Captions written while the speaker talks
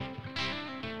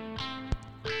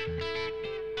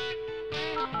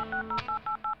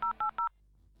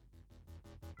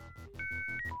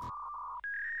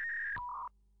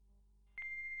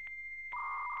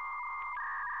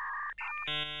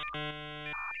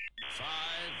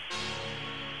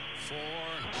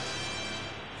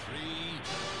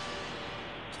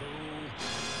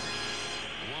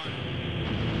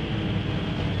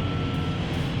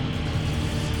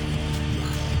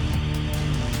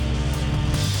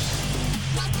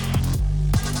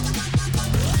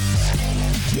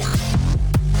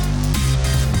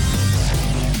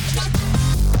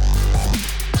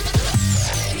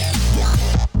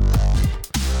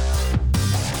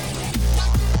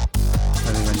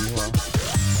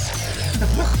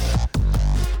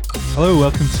Hello,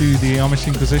 welcome to the Amish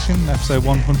Inquisition, episode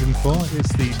 104.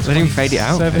 It's the Let him fade it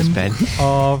out, 7th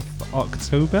of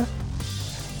October.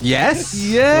 Yes.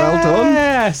 Yeah, Well done.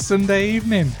 Yeah, Sunday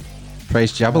evening.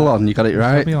 Praise Jabalon. You got it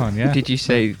right. Jabalon, yeah. Did you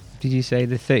say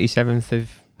the 37th of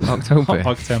October?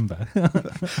 October.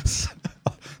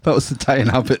 That was the Dying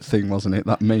Habit thing, wasn't it?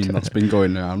 That meme that's been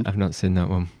going around. I've not seen that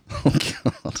one. Oh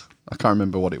God, I can't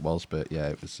remember what it was, but yeah,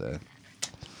 it was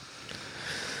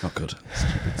not good.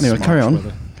 Anyway, carry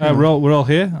on. We're all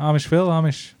here. Amish Phil,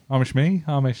 Amish me,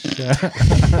 Amish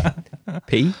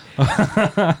P.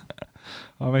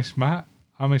 Amish Matt,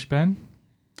 Amish Ben.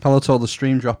 Hello to all the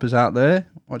stream droppers out there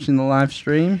watching the live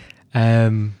stream.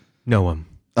 No one.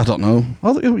 I don't know.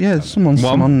 Oh yeah, someone's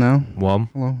on now. One.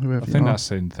 Hello, whoever I you think are. that's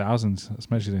in thousands.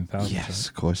 That's measured in thousands. Yes,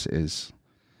 of course it is.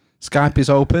 Skype is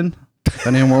open. If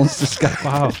anyone wants to Skype,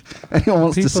 Wow. anyone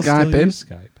wants People to Skype still in. use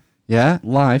Skype. Yeah,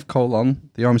 live : the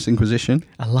Amish Inquisition.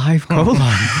 A live colon.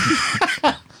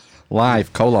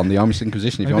 Live : the Amish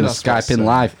Inquisition. If Maybe you want to that's Skype in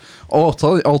what's, live, or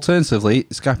alternatively,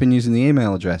 Skype in using the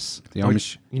email address, the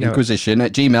Amish Inquisition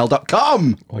at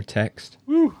gmail.com. Or text.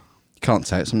 You can't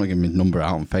text. I'm not giving my number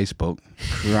out on Facebook.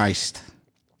 Christ.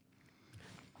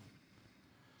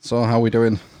 So how are we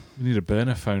doing? We need a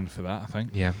burner phone for that, I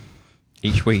think. Yeah.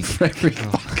 Each week.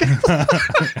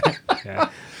 Yeah.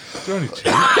 They're only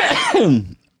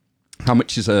cheap. How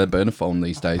much is a burner phone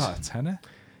these days? About a tenner.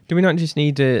 Do we not just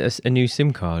need a new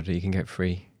SIM card that you can get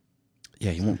free?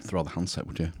 Yeah, you won't throw the handset,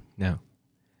 would you? No.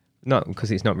 Not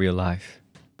because it's not real life.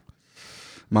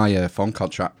 My phone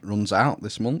contract runs out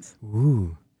this month.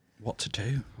 Ooh. What to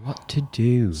do? What to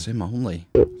do? SIM only,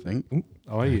 I think.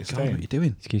 Oh, are you God, staying? what are you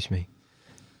doing? Excuse me.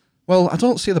 Well, I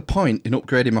don't see the point in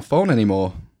upgrading my phone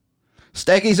anymore.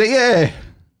 Steg, is it you?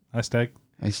 Hi, Steg.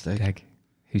 Hey, Steg. Steg.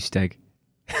 Who's Steg?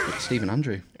 Stephen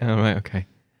Andrew. Oh, right, okay.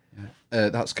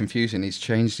 That's confusing. He's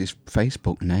changed his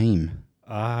Facebook name.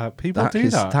 People do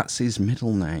that. That's his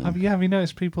middle name. Have you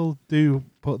noticed people do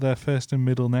put their first and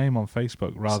middle name on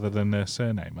Facebook rather than their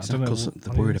surname? I don't know. Because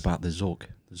they're worried about the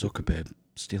Zuckerberg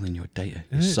stealing your data,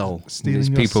 your soul. Stealing There's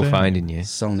your people surname. finding you.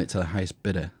 Selling it to the highest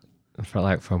bidder. I felt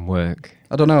like from work.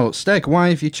 I don't know. Steg, why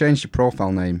have you changed your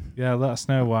profile name? Yeah, let us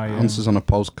know why. Answers on a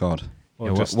postcard. Or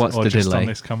Yeah, just, what's or the just delay? on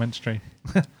this comment stream.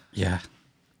 Yeah.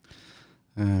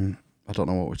 I don't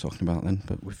know what we're talking about then,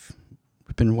 but we've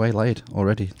been waylaid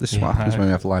already. This is what happens when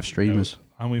we have live streamers.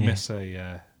 And we miss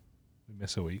a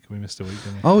week. We missed a week,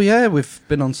 didn't we? Oh yeah, we've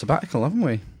been on sabbatical, haven't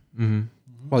we? Mm-hmm.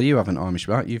 Well, you haven't, Amish,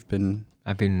 right? You've been.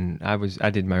 I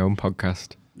did my own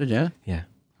podcast. Did you? Yeah.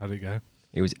 How'd it go?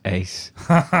 It was ace.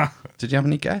 Did you have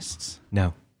any guests?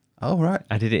 No. Oh right.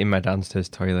 I did it in my downstairs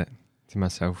toilet to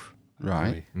myself.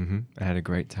 Right. Mm-hmm. I had a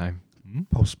great time.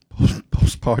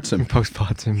 Postpartum.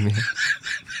 Postpartum, yeah.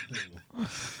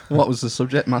 What was the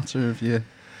subject matter of your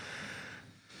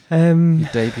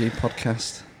debut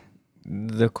podcast?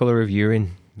 The colour of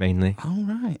urine, mainly. Oh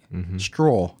right. Mm-hmm.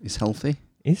 Straw is healthy.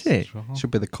 Is it?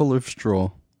 Should be the colour of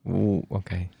straw. Ooh,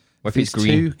 okay. What If if it's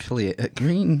green? too clear,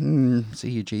 green.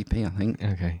 See your GP, I think.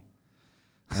 Okay.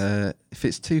 If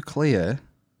it's too clear,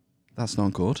 that's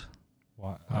not good.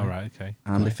 What? All right, okay.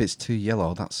 And if it's too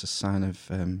yellow, that's a sign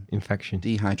of Infection.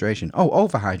 dehydration. Oh,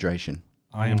 overhydration.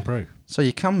 Iron brew. So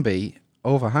you can be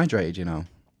overhydrated, you know.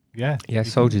 Yeah. Yeah,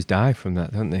 soldiers die from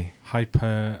that, don't they?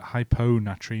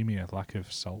 Hyponatremia, lack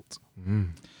of salt. Mm.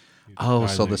 Oh,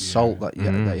 so the Dilute salt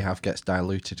your- that you have gets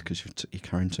diluted because you're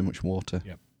carrying too much water.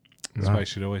 Yep. That's why you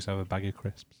should always have a bag of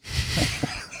crisps.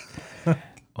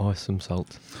 Awesome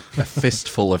salt. A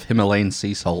fistful of Himalayan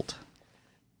sea salt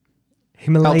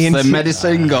Himalayan helps the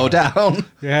medicine go down.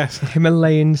 Yes.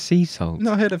 Himalayan sea salt.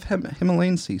 No, I heard of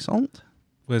Himalayan sea salt.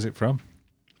 Where's it from?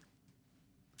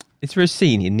 Is there a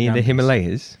scene near the Ganges.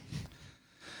 Himalayas?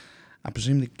 I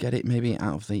presume they get it maybe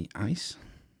out of the ice.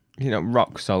 You know,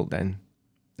 rock salt then?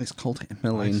 It's called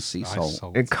Himalayan sea Ice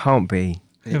salt. It can't be.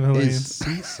 It Himalayan is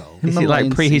sea salt. Is it Himalayan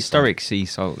like sea prehistoric sea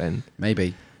salt then?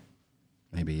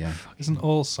 Maybe, yeah. Isn't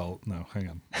all salt? No, hang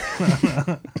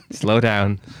on. Slow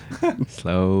down.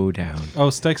 Slow down. Oh,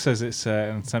 Steg says it's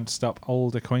an attempt to stop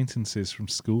old acquaintances from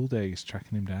school days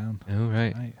tracking him down. Oh,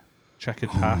 right. Right. Checkered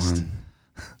Oh, past. man.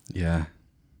 Yeah.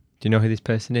 Do you know who this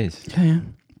person is? Yeah.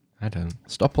 I don't.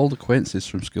 Stop old acquaintances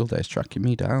from school days tracking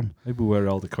me down. Maybe we're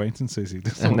old acquaintances. He I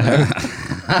doesn't know.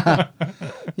 know.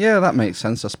 Yeah, that makes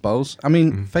sense, I suppose. I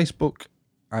mean, Mm. Facebook,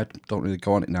 I don't really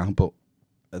go on it now, but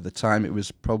at the time it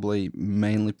was probably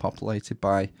mainly populated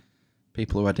by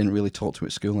people who I didn't really talk to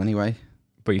at school anyway.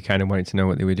 But you kind of wanted to know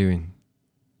what they were doing.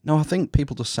 No, I think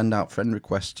people just send out friend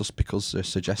requests just because they're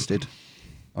suggested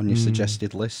on your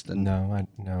suggested list. And No.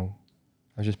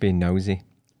 I was just being nosy.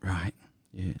 Right.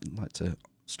 You like to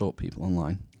stalk people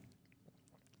online.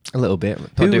 A little bit.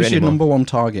 Who was your number one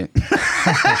target?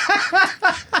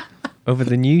 Over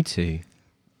the new two?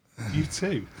 You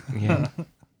too. Yeah.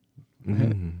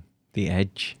 The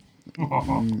Edge.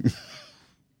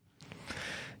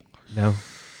 No.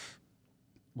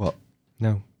 What?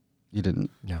 No. You didn't?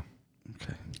 No.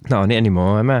 Okay. Not on it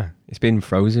anymore, am I? It's been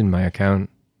frozen, my account.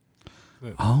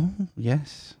 Oh,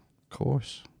 yes. Of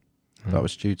course. That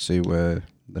was due to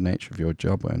the nature of your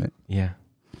job, wasn't it? Yeah.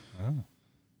 Oh.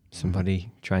 Somebody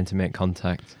trying to make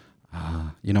contact.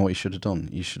 You know what you should have done?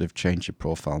 You should have changed your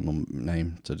profile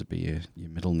name to be your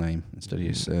middle name instead of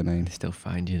your surname. They still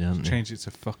find you, don't they? Change it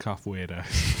to fuck off weirdo.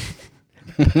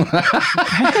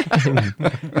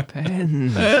 Ben.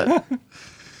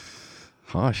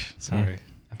 Harsh. Sorry.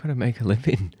 I'm going to make a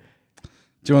living.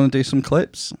 Do you want to do some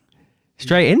clips?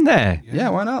 Straight in there. Yeah,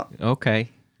 why not? Okay.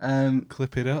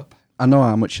 Clip it up. I know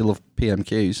how much you love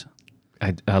PMQs.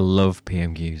 I love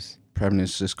PMQs. Prime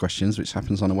Minister's Questions, which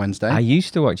happens on a Wednesday. I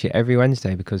used to watch it every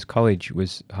Wednesday because college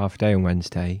was half a day on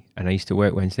Wednesday, and I used to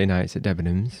work Wednesday nights at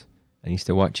Debenhams. I used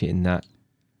to watch it in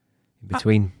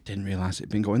between. Didn't realise it'd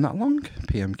been going that long,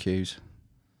 PMQs.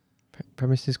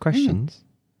 Premises questions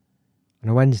on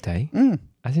a Wednesday.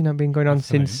 Has it not been going on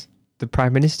Afternoon. since the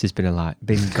Prime Minister's been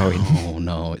going? Oh,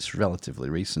 no, it's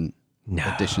relatively recent. No.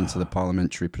 Addition to the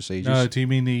parliamentary procedures. No, do you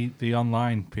mean the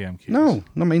online PMQs? No,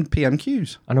 I mean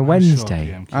PMQs. On a I'm Wednesday.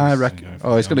 Sure PMQs I isn't reckon. going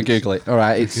Oh, he's going to beyond. Google it. All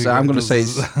right, it's. Google I'm it going to say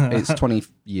does- it's 20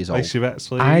 years old. Place your bets,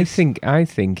 please. I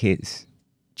think it's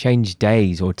changed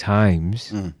days or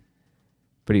times,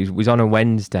 but it was on a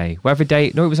Wednesday. Whatever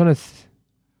day? No, it was on a.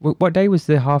 What day was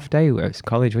the half day at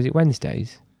college? Was it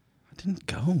Wednesdays? I didn't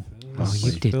go. Oh,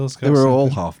 you did. Phil's got They were all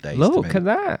something. half days. Look at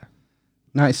that.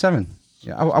 97.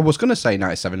 Yeah, I was going to say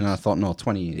 97, and I thought, no,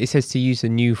 20 years. It says to use a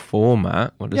new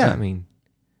format. What does Yeah. that mean?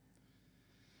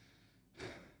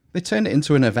 They turned it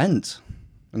into an event,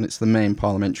 and it's the main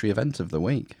parliamentary event of the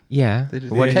week. Yeah. They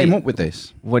but what came up with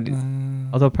this.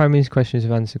 Although Prime Minister's questions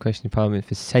have answered questions of Parliament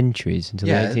for centuries until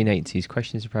Yeah. the 1880s,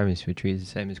 questions of Prime Minister were treated the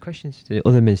same as questions to the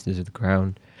other ministers of the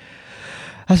Crown.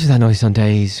 As with that noise on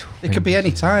days. It could be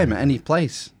any time, at any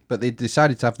place. But they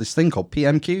decided to have this thing called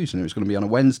PMQs, and it was going to be on a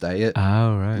Wednesday at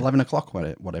Oh, right. 11 o'clock,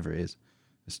 whatever it is.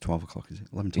 It's 12 o'clock, is it?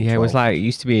 11 till 12. Yeah, it was like, it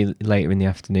used to be later in the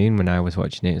afternoon when I was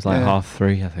watching it. It was like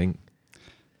 3:30, I think.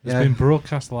 It's been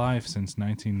broadcast live since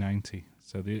 1990,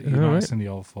 so you might have seen the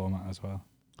old format as well.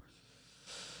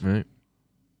 Right.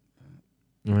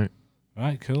 Right.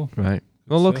 Right, cool. Right.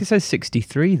 Well, look, stuff. it says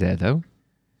 63 there, though.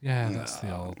 Yeah, that's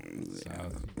the old. So I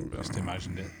just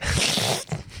imagined it.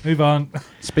 Move on.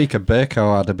 Speaker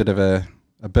Burko had a bit of a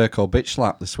Burko bitch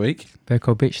slap this week.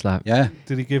 Burko bitch slap. Yeah,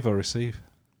 Did he give or receive?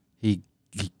 he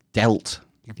dealt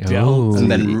Oh. and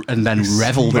then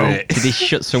revelled in it. Did he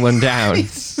shut someone down? He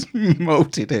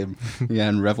smoted him. Yeah,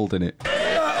 and revelled in it.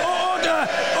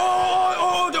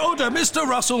 Order, Mr.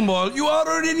 Russellmore, you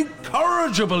are an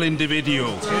incorrigible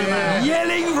individual.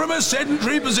 Yelling from a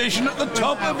sedentary position at the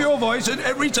top of your voice at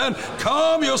every turn.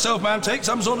 Calm yourself, man. Take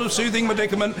some sort of soothing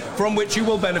medicament from which you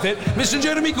will benefit. Mr.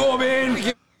 Jeremy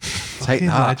Corbyn. Take He's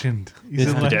a that. legend. He's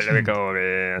a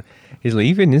legend. He's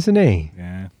leaving, isn't he?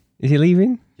 Yeah. Is he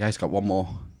leaving? Yeah, he's got one more.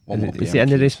 It's the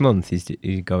end of this month. He's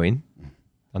going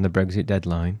on the Brexit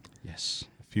deadline. Yes.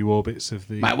 A few orbits of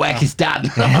the. My work is done.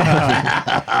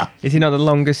 Is he not the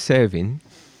longest serving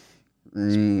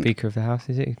Speaker of the House?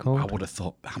 Is it called? I would have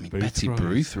thought. I mean, Boothroyd. Betty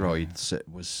Boothroyd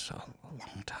was a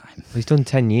long time. Well, he's done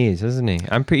 10 years, hasn't he?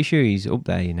 I'm pretty sure he's up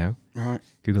there. You know. Right.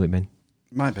 Google it, Ben.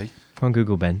 Might be. Come on,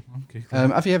 Google Ben. Okay.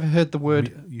 Have you ever heard the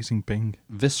word Using Bing.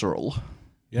 visceral?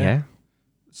 Yeah.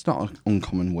 It's not an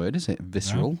uncommon word, is it?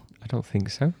 Visceral. I don't think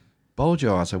so.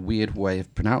 Bojo has a weird way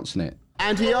of pronouncing it.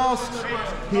 And he asked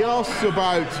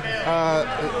about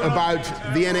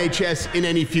the NHS in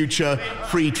any future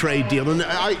free trade deal, and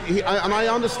I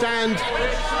understand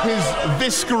his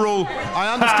visceral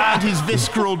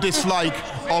dislike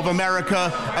of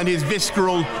America and his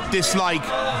visceral dislike,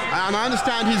 and I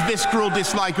understand his visceral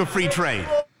dislike of free trade.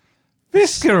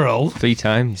 Visceral. 3 He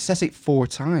times. says it 4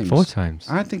 times. 4 times.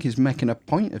 I think he's making a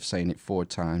point of saying it 4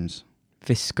 times.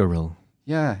 Visceral.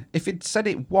 Yeah. If he'd said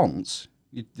it once,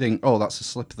 you'd think, oh, that's a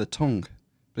slip of the tongue.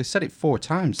 But he said it 4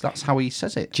 times. That's how he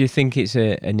says it. Do you think it's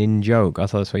an in-joke? I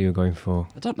thought that's what you were going for.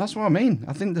 That's what I mean.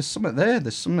 I think there's something there.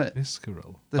 There's something.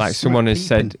 Visceral. There's Like something someone has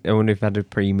peeping. said, I wonder if they had a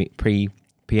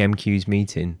pre-PMQs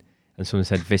meeting and someone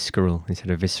said visceral instead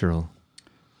of visceral.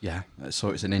 Yeah. So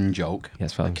it's an in-joke.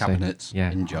 That's what the I'm saying. cabinet's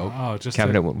Yeah. in-joke. Oh, just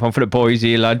Cabinet one for the boys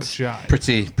here, lads.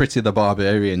 Pretty the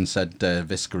Barbarian said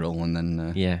visceral, and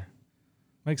then Yeah.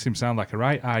 Makes him sound like a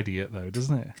right idiot, though,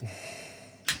 doesn't it?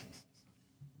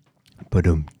 But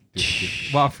Well,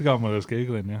 I forgot what I was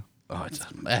googling. Yeah.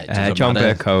 it doesn't John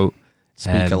matter. Burko.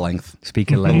 Speaker length.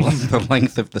 Speaker length. The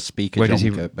length of the speaker. Where John does he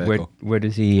Burko. where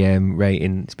does he rate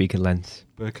in speaker length?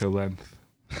 Burko length.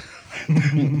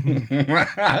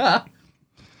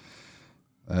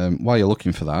 While you're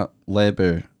looking for that,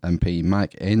 Labour MP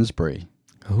Mike Ainsbury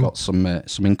got some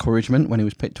encouragement when he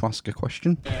was picked to ask a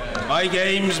question. Mike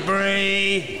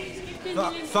Amesbury.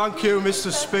 Thank you,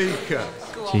 Mr. Speaker.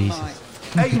 Jesus.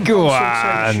 8 Go on.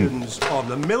 consultations on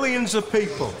the millions of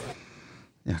people.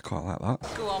 Yeah, I quite like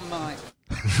that. Go on, Mike.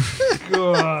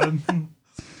 Go on.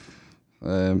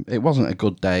 It wasn't a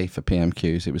good day for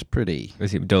PMQs. It was pretty.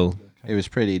 Was it dull? It was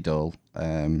pretty dull.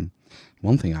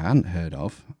 One thing I hadn't heard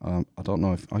of. I don't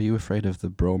know if. Are you afraid of the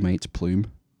Bromate plume?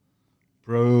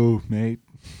 Bro, mate.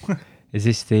 Is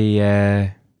this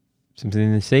the something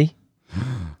in the sea?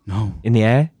 No. In the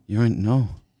air? You're in no.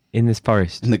 In this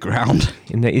forest? In the ground.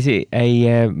 Is it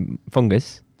a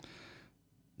fungus?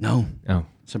 No. Oh.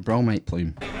 It's a bromate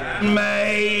plume.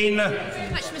 Maine.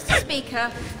 Much, Mr. Speaker.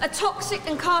 A toxic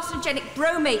and carcinogenic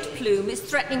bromate plume is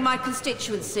threatening my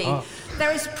constituency.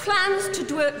 There is plans to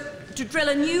drill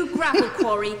a new gravel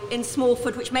quarry in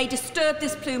Smallford which may disturb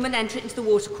this plume and enter it into the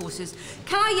watercourses.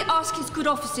 Can I ask his good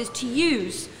officers to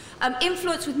use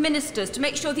influence with ministers to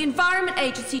make sure the Environment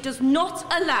Agency does not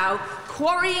allow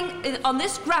quarrying on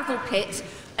this gravel pit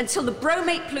until the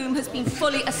bromate plume has been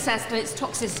fully assessed on its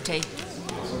toxicity?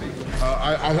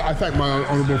 I thank my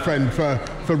honourable friend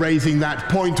for raising that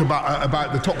point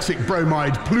about the toxic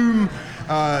bromide plume.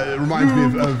 Reminds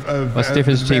me of what's the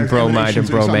difference between bromide and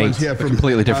bromate? They're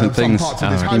completely different things.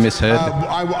 You misheard.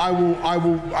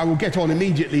 I will get on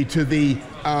immediately to the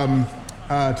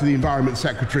Environment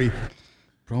Secretary.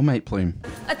 Bromate plume.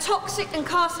 A toxic and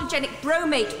carcinogenic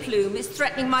bromate plume is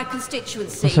threatening my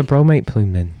constituency. What's a bromate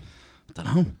plume then? I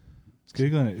don't know.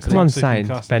 Googling it. It's Come on, toxic and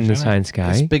science. Ben the carcinogenic. science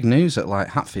guy. It's big news at like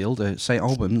Hatfield, St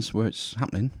Albans, where it's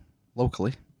happening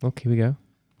locally. Okay, we go.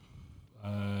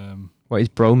 What is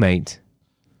bromate?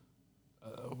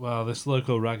 Well, this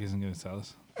local rag isn't going to tell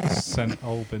us. St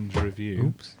Albans Review.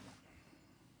 Oops.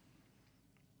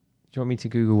 Do you want me to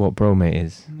Google what bromate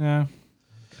is? No.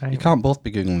 You can't both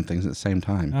be googling things at the same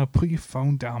time. No, put your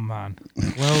phone down, man.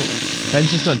 Well,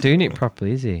 Ben's just not doing it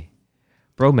properly, is he?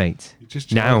 Bromate. You're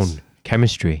just Noun. jealous.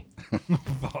 Chemistry.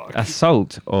 Fuck. A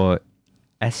salt or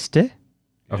ester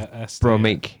of Yeah, ester.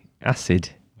 bromic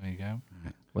acid. There you go.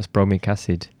 What's bromic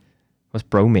acid? What's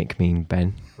bromic mean,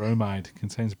 Ben? Bromide.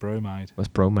 Contains bromide. What's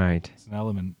bromide? It's an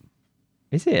element.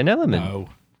 Is it an element? No.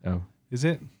 Oh. Is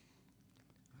it?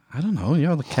 I don't know.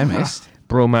 You're the chemist.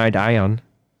 Bromide ion.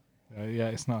 Yeah,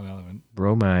 it's not an element.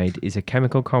 Bromide is a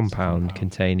chemical compound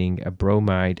containing a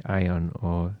bromide ion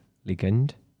or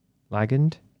ligand.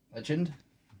 Ligand? Legend.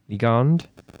 Ligand.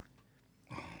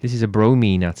 This is a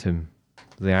bromine atom.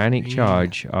 The ionic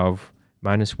charge of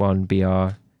 -1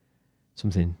 Br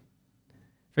something.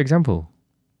 For example,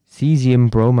 cesium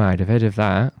bromide. I've heard of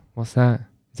that. What's that?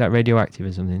 Is that radioactive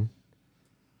or something?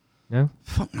 No?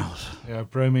 Fuck knows. Yeah,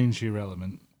 bromine's your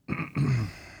element.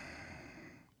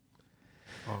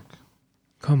 Fuck.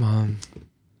 Come on.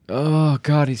 Oh,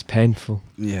 God, it's painful.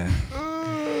 Yeah.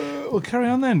 Well, carry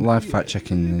on then. Live fact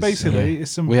checking is. Basically,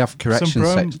 it's some. We have correction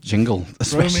some jingle,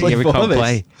 especially Yeah, we for can't this.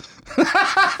 play.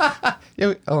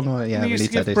 Oh no! Yeah, we we used need to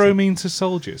to give edit. bromine to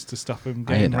soldiers to stop them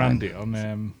getting Iodine. randy on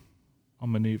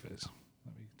manoeuvres.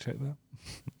 Let me check that.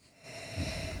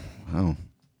 Oh,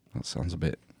 that sounds a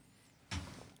bit.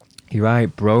 You're right.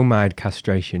 Bromide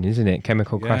castration, isn't it?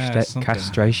 Chemical Yeah, something.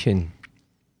 castration.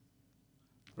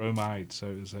 Bromide, so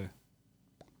it was a.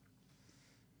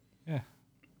 Yeah.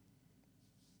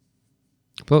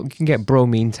 But you can get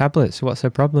bromine tablets. So what's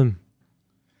the problem?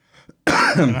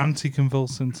 An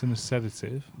anticonvulsant and a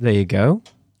sedative. There you go.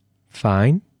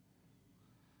 Fine.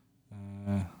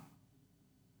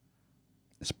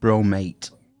 It's bromate,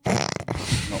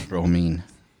 not bromine.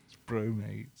 It's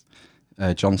bromate.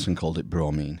 Johnson called it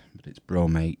bromine, but it's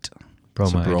bromate.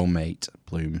 Bromide. It's a bromate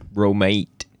plume.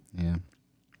 Bromate. Yeah.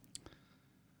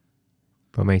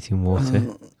 Bromating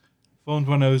water. Formed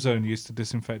when ozone used to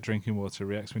disinfect drinking water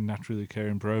reacts with naturally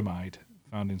occurring bromide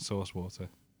found in source water.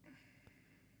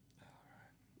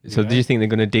 So do you think they're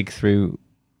going to dig through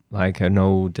like an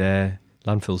old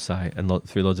landfill site and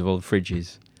through loads of old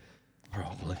fridges?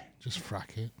 Probably. Just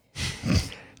frack it.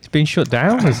 It's been shut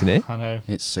down, isn't it? I know.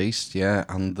 It's ceased, yeah,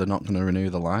 and they're not going to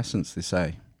renew the license. They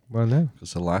say Well, no.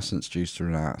 because the license due to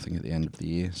run out, I think, at the end of the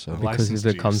year. So Because of License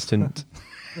the juice.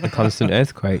 constant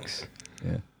earthquakes.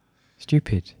 yeah.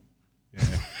 Stupid.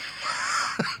 Yeah.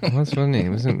 What's funny? It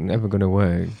wasn't ever going to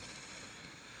work.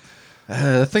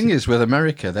 The thing is, with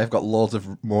America, they've got loads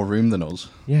of more room than us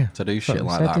Yeah. to do That's what shit we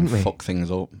like said, that and didn't we? fuck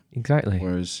things up. Exactly.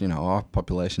 Whereas, our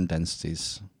population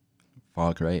density's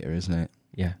far greater, isn't it?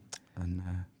 Yeah. And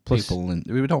Plus- people,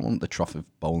 we don't want the trough of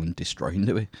bowling destroyed,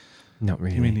 do we? Not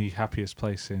really. You mean the happiest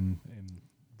place in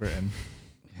Britain?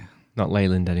 Not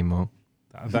Leyland anymore.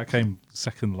 That came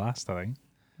second last, I think.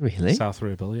 Really? South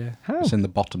Ribble, yeah. How? It's in the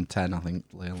bottom 10, I think,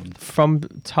 Leyland. From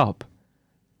top?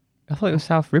 I thought it was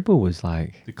South Ribble was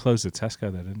like... They closed the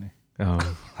Tesco there, didn't they?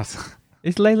 Oh.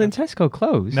 Is Leyland Tesco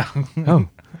closed? No. Oh.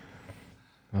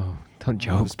 Oh, don't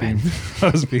joke, Ben. I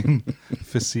was being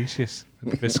facetious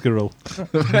and visceral.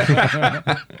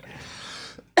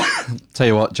 Tell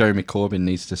you what, Jeremy Corbyn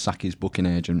needs to sack his booking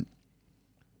agent.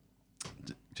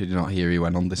 Did you not hear he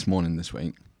went on This Morning this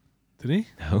week? Did he?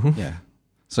 No. Yeah.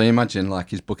 So you imagine like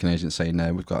his booking agent saying,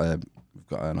 we've got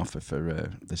an offer for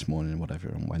This Morning or whatever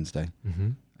on Wednesday.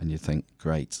 Mm-hmm. And you think,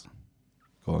 great,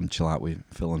 go and chill out with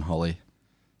Phil and Holly,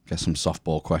 get some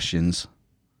softball questions.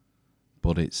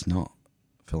 But it's not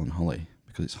Phil and Holly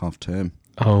because it's half term.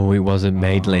 Oh, it wasn't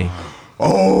Madeley.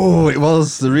 Oh, it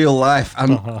was the real life.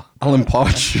 And Alan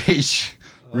Partridge,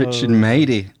 Richard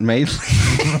Madeley.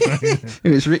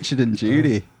 It was Richard and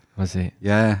Judy. Was it?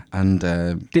 Yeah, and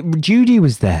Judy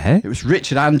was there. it was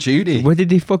Richard and Judy. Where did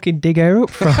they fucking dig her up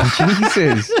from?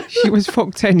 Jesus. She was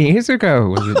fucked 10 years ago,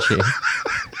 wasn't she?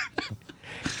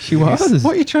 She was.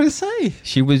 What are you trying to say?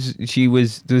 She was,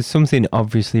 there was something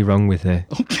obviously wrong with her.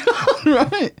 Oh,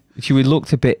 God, right. She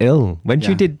looked a bit ill. When she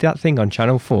Yeah. did that thing on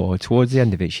Channel 4, towards the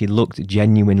end of it, she looked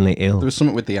genuinely ill. There was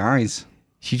something with the eyes.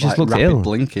 She just like looked rapid ill.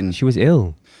 blinking. She was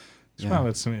ill. She might have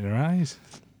had something in her eyes.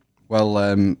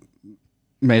 Well,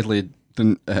 Madeley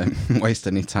didn't waste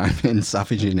any time in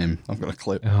savaging him. I've got a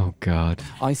clip. Oh, God.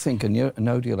 I think a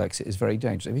no-deal exit is very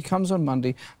dangerous. If he comes on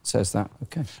Monday, says that,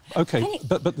 okay. OK,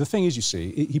 but the thing is, you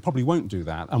see, he probably won't do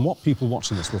that. And what people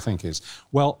watching this will think is,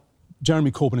 well,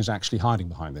 Jeremy Corbyn is actually hiding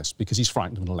behind this because he's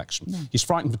frightened of an election. No. He's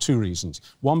frightened for two reasons.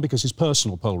 One, because his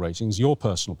personal poll ratings, your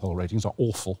personal poll ratings, are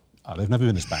awful. They've never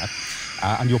been as bad.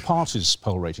 And your party's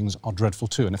poll ratings are dreadful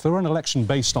too. And if there were an election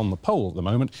based on the poll at the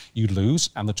moment, you'd lose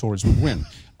and the Tories would win.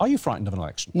 Are you frightened of an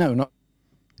election? No, not...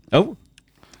 Oh.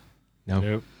 No.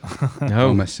 Nope. No.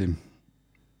 I'll miss him.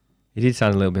 He did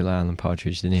sound a little bit like Alan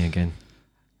Partridge, didn't he, again?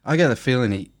 I get the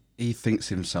feeling he thinks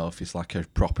himself is like a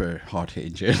proper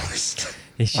hard-hitting journalist.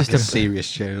 He's like just a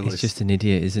serious journalist. He's just an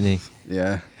idiot, isn't he?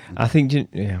 Yeah. I think...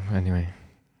 Yeah, anyway.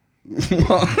 No,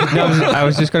 I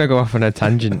was just going to go off on a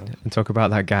tangent and talk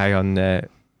about that guy on...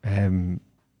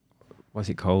 what's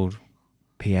it called?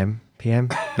 PM?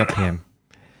 Not PM.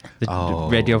 The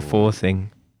Radio 4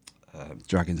 thing.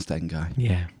 Dragon's Den guy.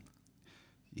 Yeah.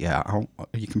 Yeah. Are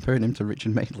you comparing him to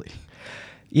Richard Madeley?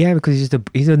 Yeah, because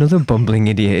he's another bumbling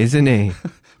idiot, isn't he?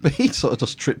 But he sort of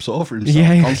just trips over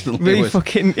himself constantly. But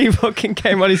he fucking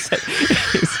came on his set.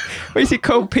 What is it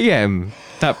called? PM?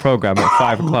 That programme at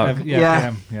 5 o'clock.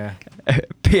 PM, yeah.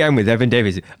 PM with Evan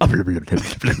Davis.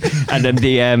 And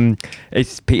then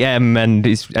it's PM and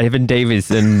it's Evan Davis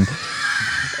and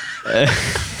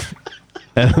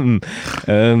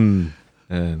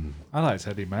I liked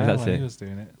Eddie Mayer That's when it. he was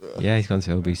doing it. yeah, he's gone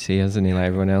to LBC, hasn't he, like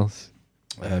everyone else?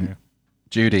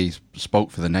 Judy spoke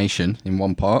for the nation in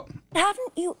one part.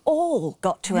 Haven't you all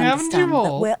got to Haven't understand you that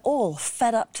all? we're all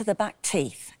fed up to the back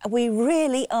teeth? We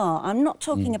really are. I'm not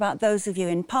talking about those of you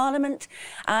in Parliament.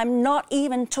 I'm not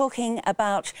even talking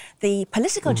about the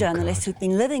political journalists who've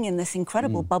been living in this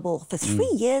incredible bubble for 3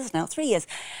 years now, 3 years.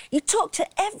 You talk to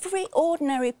every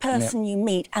ordinary person you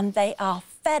meet and they are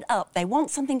fed up. They want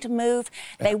something to move.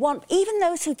 They want, even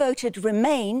those who voted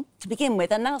Remain to begin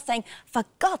with, are now saying, for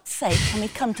God's sake, can we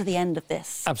come to the end of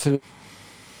this? Absolutely.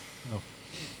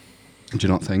 Do you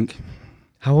not think?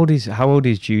 How old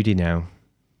is Judy now?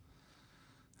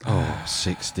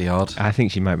 60 odd. I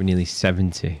think she might be nearly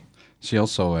 70. She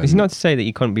also... It's not to say that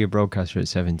you couldn't be a broadcaster at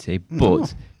 70,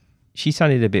 but she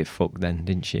sounded a bit fucked then,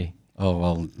 didn't she? Oh,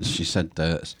 well, she said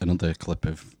another clip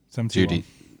of 71. Judy.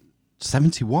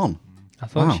 71? I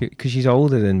thought because she's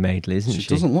older than Madeley, isn't she? She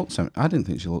doesn't look... I didn't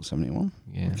think she looked 71.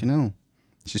 Yeah. Fucking hell.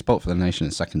 She spoke for the nation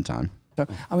a second time.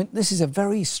 I mean, this is a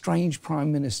very strange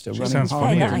Prime Minister running sounds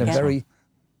funny Parliament in a again. very...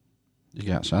 You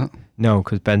get that? No,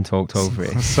 because Ben talked over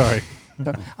it. Sorry.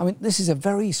 I mean, this is a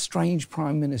very strange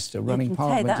Prime Minister running can say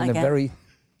Parliament that in a again. very...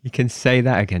 You can say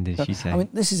that again, did she say? I mean,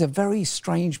 this is a very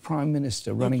strange Prime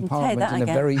Minister running can say Parliament that in a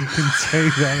again. very... Say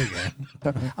that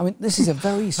again. I mean, this is a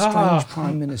very strange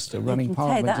Prime Minister running can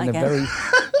say Parliament that in a again. very...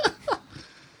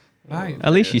 Right.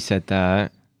 At least she said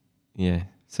that. Yeah.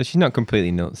 So she's not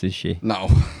completely nuts, is she? No.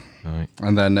 Right.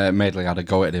 And then Madeley had a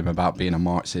go at him about being a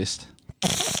Marxist.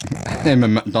 Him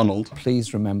and McDonald.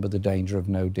 Please remember the danger of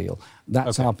no deal.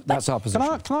 That's our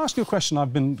position. Can I ask you a question?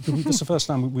 This is the first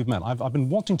time we've met. I've been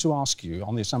wanting to ask you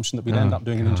on the assumption that we'd end up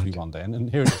doing an interview one day, and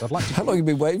here it is. I'd like to. How long have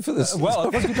you been waiting for this?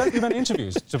 Well, you don't do many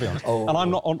interviews, to be honest. And I'm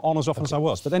not on as often as I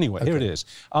was. But anyway, here it is.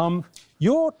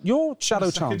 Your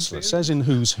Shadow Chancellor says in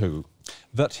Who's Who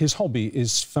that his hobby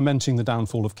is fermenting the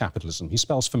downfall of capitalism. He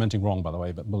spells fermenting wrong, by the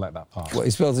way, but we'll let that pass. Well, he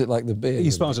spells it like the beer.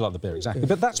 He spells it like the beer, exactly.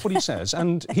 But that's what he says.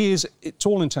 And he is, to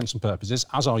all intents and purposes,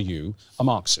 as are you, a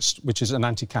Marxist, which is an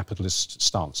anti-capitalist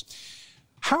stance.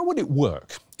 How would it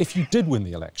work if you did win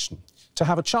the election to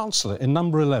have a Chancellor in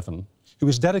number 11 who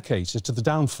is dedicated to the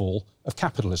downfall of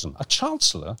capitalism? A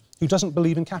Chancellor who doesn't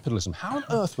believe in capitalism. How on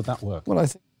earth would that work? Well, I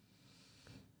think...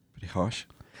 Pretty harsh.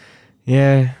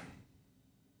 Yeah.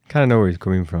 Kind of know where he's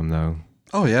coming from, though.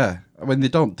 Oh, yeah. I mean, they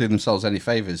don't do themselves any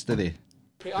favours, do they?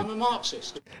 I'm a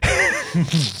Marxist.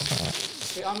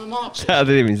 I'm a Marxist. I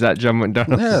didn't even... Is that John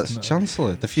McDonnell? Yeah, that's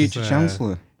Chancellor, the future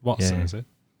Chancellor. Watson, is it?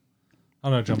 Oh,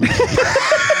 no, John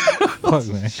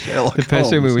McDonnell. The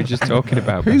person we were just talking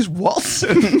about. Who's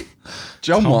Watson?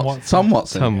 Tom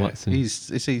Watson. Tom Watson.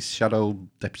 Is he Shadow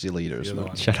Deputy Leader or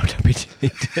something? Shadow Deputy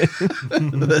Leader.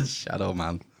 The Shadow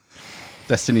Man.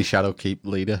 Destiny Shadow Keep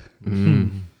Leader.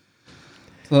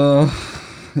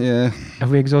 Yeah. Have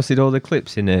we exhausted all the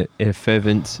clips in a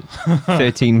fervent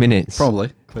 13 minutes? Probably.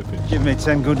 Give me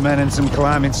 10 good men and some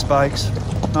climbing spikes.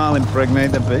 I'll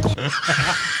impregnate the bitch.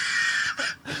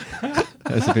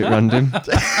 That was a bit random.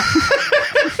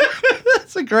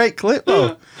 That's a great clip,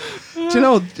 though. Do you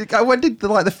know, when did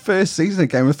the first season of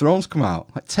Game of Thrones come out?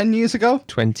 Like 10 years ago?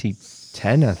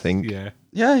 2010, I think. Yeah.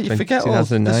 Yeah, you forget all this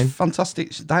 2009.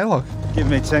 fantastic dialogue. Give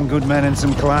me 10 good men and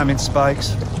some climbing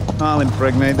spikes. I'll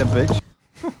impregnate the bitch.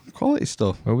 Quality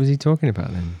stuff. What was he talking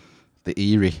about then? The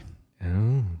Eyrie. Oh. Do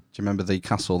you remember the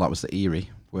castle that was the Eyrie,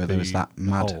 where there was that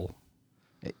mad...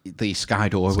 The Sky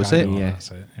Door, was it? Yeah.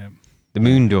 That's it, yeah. The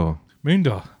Moon Door. Moon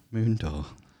Door. Moon Door.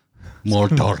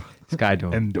 Mordor. Sky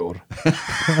Door. Endor.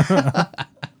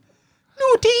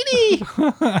 No, Dini!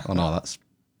 Oh, no, that's...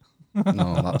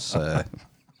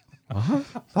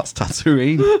 That's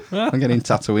Tatooine. I'm getting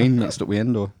Tatooine mixed up with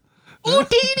Endor. Oh,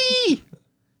 Dini! Do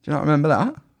you not remember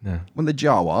that? No. When the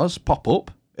Jawas pop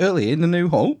up early in The New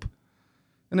Hope.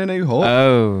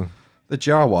 Oh. The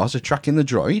Jawas are tracking the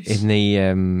droids. In the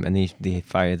and they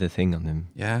fire the thing on them.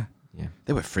 Yeah. Yeah.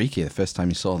 They were freaky the first time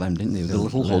you saw them, didn't they? The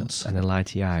little hoods. And the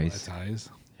lighty eyes.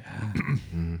 Yeah.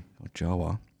 Oh,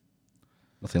 Jawa.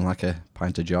 Nothing like a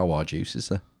pint of Jawa juice, is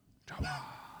there? Jawa.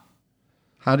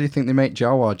 How do you think they make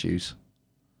Jawa juice?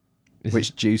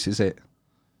 Which juice is it?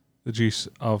 The juice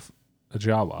of a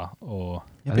Jawa, or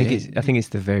I think it's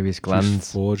the various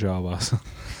glands. For Jawas.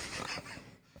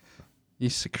 You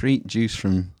secrete juice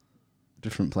from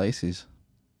different places.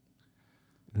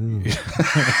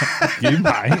 You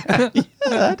might.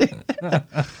 Yeah,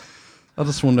 I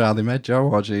just wonder how they made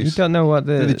Jawa juice. You don't know what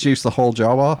Did they juice the whole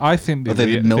Jawa? I think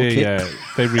they milk it.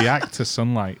 They react to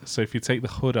sunlight. So if you take the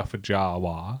hood off a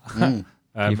Jawa,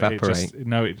 evaporate.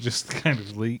 It just kind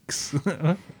of leaks.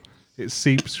 It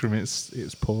seeps from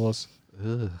its pores.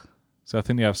 Ugh. So I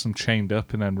think you have some chained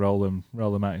up and then roll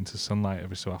them out into sunlight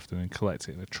every so often and collect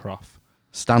it in a trough.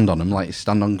 Stand on them like you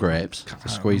stand on grapes to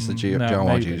squeeze the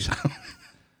Jawa juice out.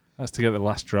 That's to get the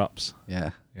last drops.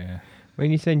 Yeah. Yeah.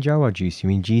 When you say Jawa juice, you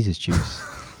mean Jesus juice.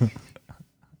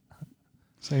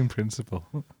 Same principle.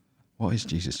 What is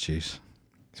Jesus juice?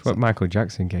 It's what Michael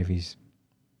Jackson gave his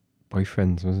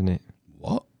boyfriends, wasn't it?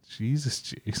 What? Jesus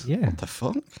juice? Yeah. What the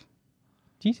fuck?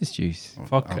 Jesus juice.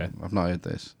 Vodka. I've not heard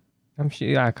this. I'm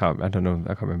sure. I don't know.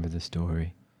 I can't remember the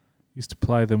story. Used to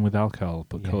ply them with alcohol,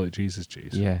 but call it Jesus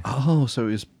juice. Yeah. Oh, so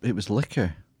it was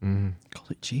liquor. Mm. Call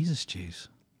it Jesus juice.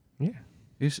 Yeah.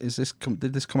 Is this?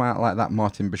 Did this come out like that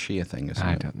Martin Bashir thing or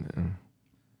something? I don't know.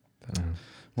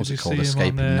 What's Did it you called? see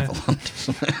him Escaping on, Neverland or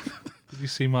something? Did you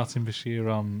see Martin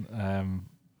Bashir on?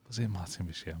 Was it Martin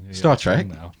Bashir? Star Trek?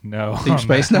 Now. No. Deep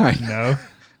Space Nine? No.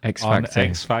 X On Factor.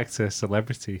 X Factor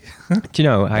Celebrity. Do you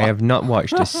know? I have not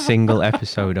watched a single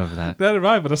episode of that. Neither have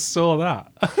I, but I saw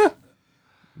that.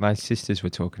 My sisters were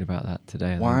talking about that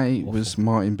today. Why was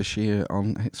Martin Bashir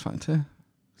on X Factor?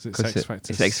 It's X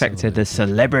Factor. It's X Factor, the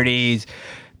celebrities,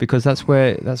 because that's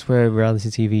where reality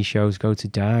TV shows go to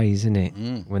die, isn't it?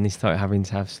 When they start having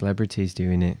to have celebrities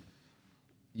doing it.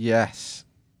 Yes.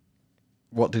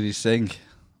 What did he sing?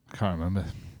 I can't remember.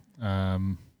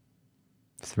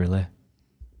 Thriller.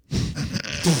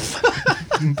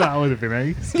 That would have been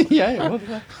ace. Yeah, it would.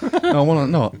 No, I want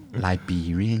to know.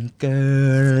 Liberian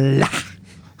girl, you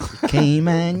came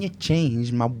and you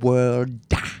changed my world.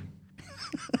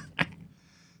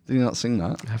 Did you not sing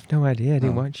that? I have no idea. I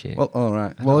didn't Oh. watch it. Well, all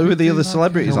right. Well, who are the other I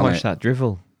celebrities don't on watch it? that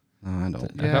drivel. No, I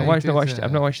don't. Yeah,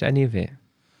 I've not watched any of it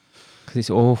because it's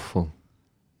awful.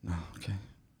 No, okay.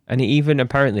 And even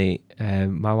apparently,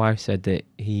 my wife said that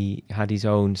he had his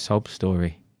own sob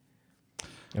story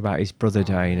about his brother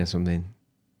dying or something.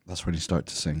 That's when he started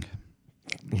to sing.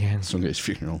 Yeah, Sung at his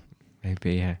funeral.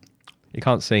 maybe. Yeah, he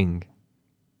can't sing.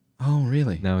 Oh,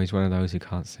 really? No, he's one of those who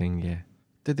can't sing. Yeah.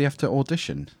 Did they have to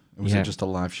audition? Or was Yeah. it just a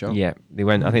live show? Yeah, they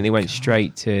went. I think they went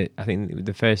straight to. I think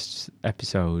the first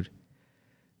episode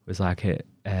was like at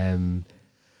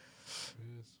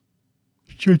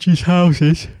judges'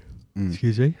 houses.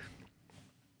 Excuse me.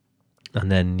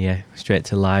 And then straight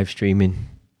to live streaming.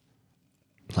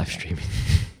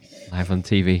 Live on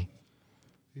TV.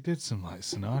 He did some like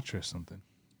Sinatra or something.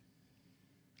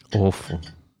 Awful.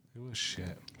 It was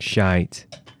shit. Shite.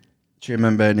 Do you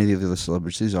remember any of the other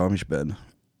celebrities? Amish Ben.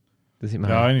 Does it No,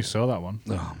 matter? I only saw that one.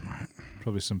 Oh, right.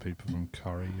 Probably some people from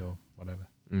Corrie or whatever.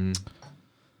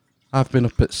 I've been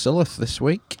up at Silloth this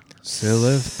week.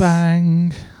 Silloth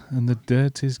bang, and the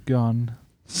dirt is gone.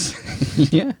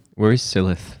 Yeah. Where is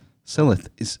Silloth? Silloth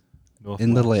is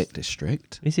in the Northwest. Lake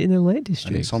District. Is it in the Lake And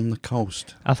District? it's on the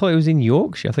coast. I thought it was in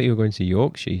Yorkshire. I thought you were going to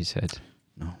Yorkshire, you said.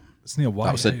 No. It's near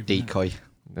That was a Whitehaven, decoy.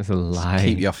 That's a lie.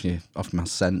 Keep you off my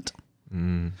scent.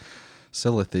 Mm.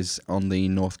 Silloth is on the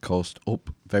north coast, up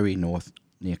very north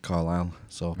near Carlisle.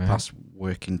 So Right. past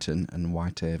Workington and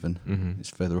Whitehaven. Mhm. It's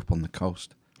further up on the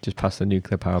coast. Just past the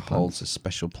nuclear power plant. Holds a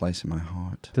special place in my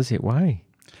heart. Does it? Why?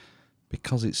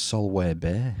 Because it's Solway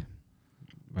Bay.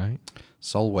 Right.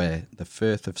 Solway, the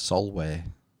Firth of Solway.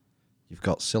 You've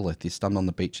got Silloth. You stand on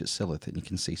the beach at Silloth and you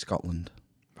can see Scotland.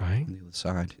 Right. On the other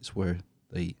side.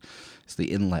 It's the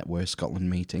inlet where Scotland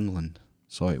meet England.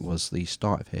 So it was the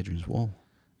start of Hadrian's Wall.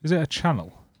 Is it a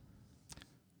channel?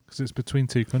 Because it's between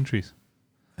two countries.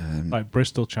 Like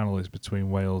Bristol Channel is between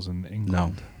Wales and England.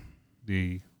 No.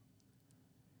 The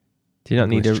Do you not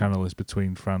need English a Channel is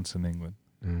between France and England.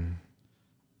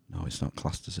 No, it's not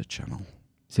classed as a channel.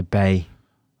 It's a bay.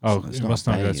 Oh, It's it not must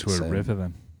a not bay, go to it's, a river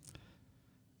then.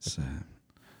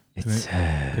 It's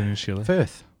Peninsula.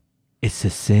 Firth. It's a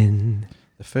sin.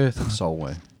 The Firth of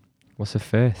Solway. What's a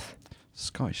Firth?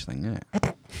 Scottish thing, isn't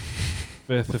it?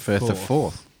 Firth The of Firth of Forth.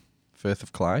 Forth. Firth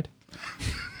of Clyde.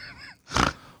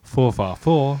 Forth are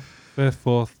four. Firth,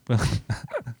 Forth.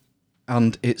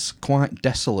 And it's quite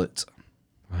desolate.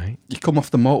 Right. You come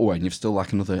off the motorway and you've still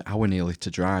like another hour nearly to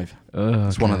drive. Oh,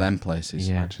 It's one of them places.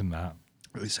 Yeah. Imagine that.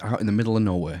 It's out in the middle of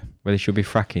nowhere. Where they should be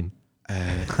fracking.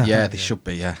 Yeah, they should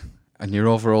be, yeah. And you're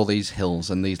over all these hills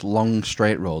and these long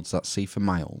straight roads that see for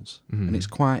miles. And it's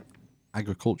quite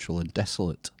agricultural and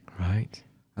desolate. Right.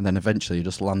 And then eventually you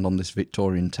just land on this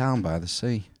Victorian town by the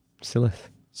sea. Silloth.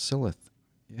 Silloth,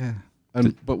 yeah.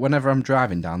 But whenever I'm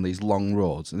driving down these long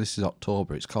roads, and this is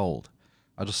October, it's cold,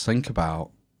 I just think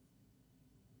about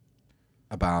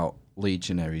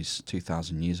legionaries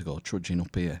 2,000 years ago trudging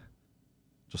up here.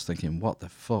 Just thinking, what the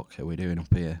fuck are we doing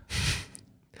up here?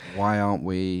 Why aren't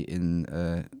we in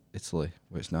Italy,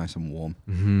 where it's nice and warm?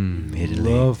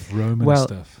 Italy. Love Roman Well,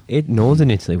 stuff.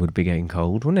 Northern Italy would be getting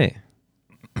cold, wouldn't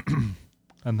it?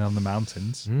 And on the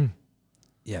mountains.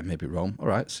 Yeah, maybe Rome. All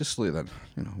right, Sicily then.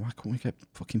 You know, why can't we get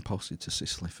fucking posted to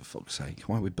Sicily, for fuck's sake?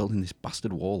 Why are we building this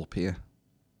bastard wall up here?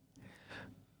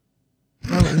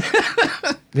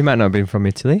 They might not have been from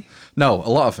Italy. No, a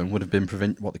lot of them would have been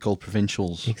what they call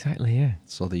provincials. Exactly, yeah.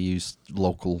 So they used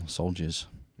local soldiers.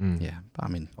 Mm. Yeah, but I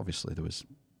mean, obviously there was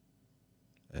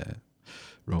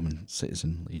Roman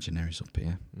citizen legionaries up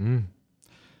here. Mm.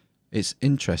 It's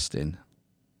interesting.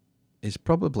 It's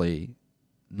probably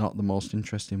not the most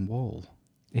interesting wall.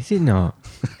 Is it not?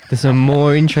 There's a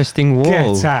more interesting wall.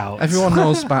 Get out. Everyone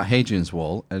knows about Hadrian's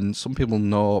Wall, and some people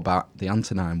know about the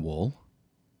Antonine Wall.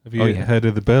 Have you heard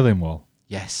of the Berlin Wall?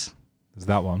 Yes. There's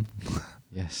that one.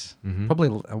 Yes. Mhm. Probably,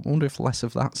 I wonder if less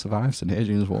of that survives than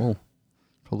Hadrian's Wall.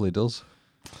 Probably does.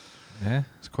 Yeah.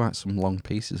 There's quite some long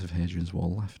pieces of Hadrian's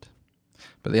Wall left.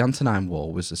 But the Antonine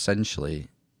Wall was essentially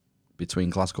between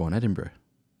Glasgow and Edinburgh.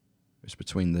 It was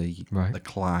between the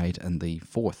Clyde and the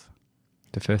Forth.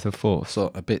 The Firth of Forth.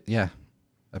 So a bit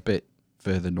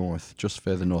further north, just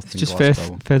further north It's than just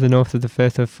Glasgow. further north of the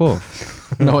Firth of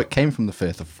Forth. No, it came from the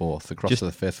Firth of Forth across Just- to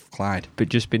the Firth of Clyde. But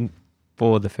just been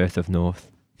for the Firth of North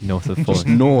of Forth. Just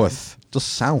north, just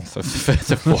south of the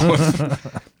Firth of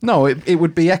Forth. No, it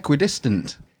would be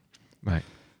equidistant. Right.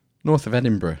 North of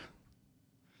Edinburgh.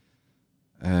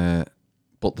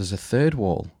 But there's a third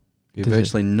wall who Does it?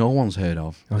 virtually no one's heard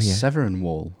of. Oh, The yeah. Severan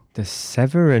Wall, The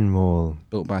Severan Wall.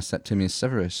 built by Septimius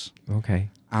Severus. Okay.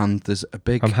 And there's a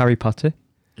big... From Harry Potter?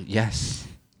 Yes.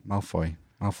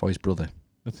 Malfoy's brother.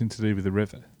 Nothing to do with the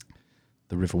river.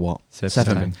 The river what?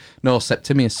 Severn. No,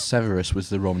 Septimius Severus was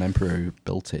the Roman emperor who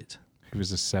built it. He was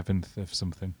the 7th of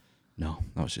something. No,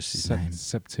 that was just his name.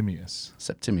 Septimius.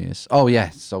 Septimius. Oh, yeah.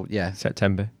 So, yeah.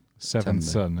 September. 7th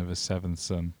son of a 7th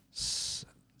son.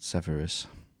 Severus.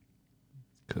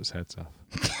 Cuts heads off.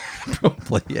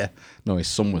 Probably, yeah. No, his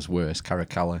son was worse.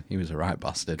 Caracalla. He was a right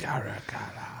bastard.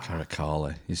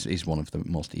 Caracalla. He's one of the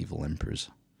most evil emperors.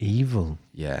 Evil?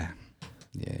 Yeah.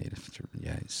 Yeah,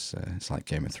 it's like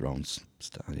Game of Thrones,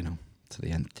 you know, to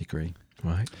the nth degree.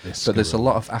 Right. But there's a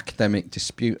lot of academic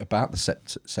dispute about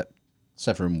the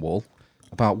Severn Wall,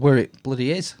 about where it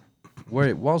bloody is, where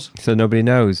it was. So nobody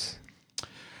knows?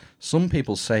 Some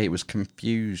people say it was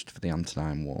confused for the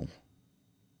Antonine Wall.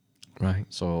 Right.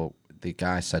 So the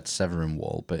guy said Severn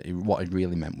Wall, but what it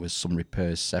really meant was some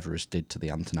repairs Severus did to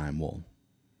the Antonine Wall.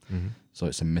 Mm-hmm. So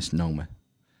it's a misnomer.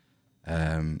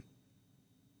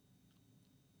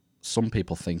 Some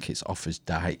people think it's Offa's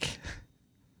Dyke.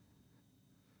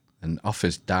 And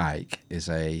Offa's Dyke is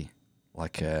an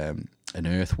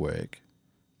earthwork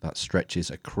that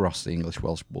stretches across the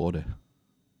English-Welsh border,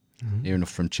 near enough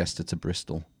from Chester to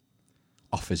Bristol.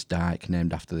 Offa's Dyke,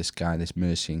 named after this guy, this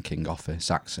Mercian king Offa,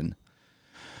 Saxon,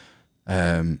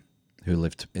 who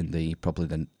lived in probably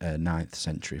the 9th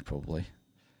century, probably.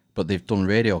 But they've done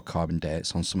radiocarbon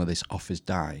dates on some of this Offa's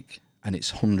Dyke, and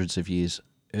it's hundreds of years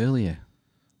earlier.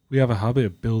 We have a habit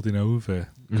of building over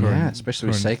especially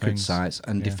with sacred sites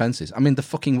and defences. I mean, the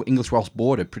fucking English-Welsh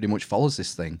border pretty much follows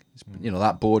this thing. You know,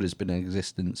 that border's been in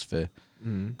existence for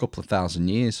a couple of thousand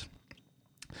years.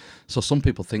 So some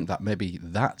people think that maybe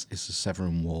that is the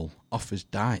Severn Wall, Offa's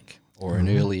Dyke, or an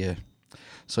earlier...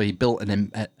 So he built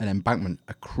an embankment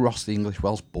across the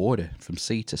English-Welsh border from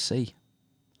sea to sea.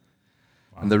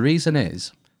 Wow. And the reason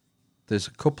is, there's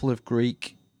a couple of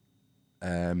Greek...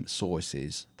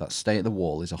 sources that state the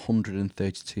wall is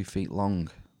 132 feet long,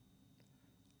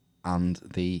 and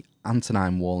the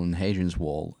Antonine Wall and Hadrian's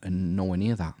Wall are nowhere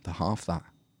near that. They're half that.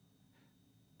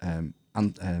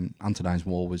 Antonine's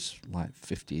Wall was like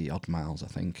 50 odd miles, I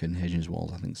think, and Hadrian's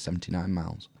Wall, I think, 79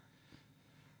 miles.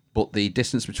 But the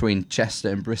distance between Chester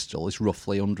and Bristol is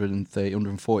roughly 130,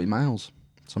 140 miles.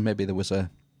 So maybe the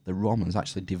Romans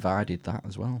actually divided that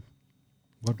as well.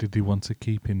 What did he want to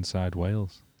keep inside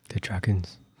Wales? The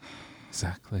dragons.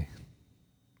 Exactly.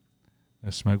 No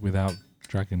smoke without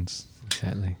dragons.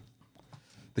 Exactly.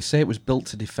 They say it was built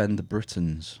to defend the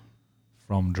Britons.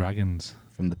 From dragons.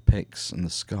 From the Picts and the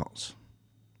Scots.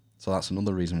 So that's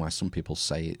another reason why some people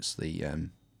say it's the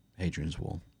Hadrian's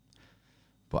Wall.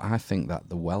 But I think that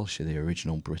the Welsh are the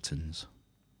original Britons.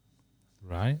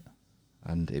 Right.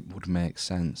 And it would make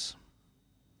sense.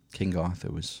 King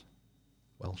Arthur was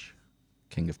Welsh.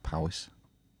 King of Powys.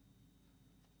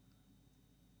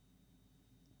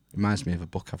 Reminds me of a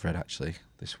book I've read actually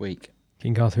this week.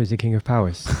 King Arthur is the King of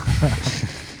Powys.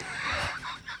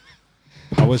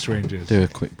 Powys Rangers. Do a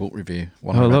quick book review.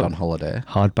 One I read on holiday.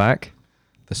 Hardback.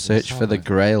 The Search for the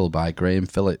Grail by Graham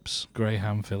Phillips.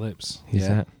 Graham Phillips. Who's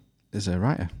that? Is a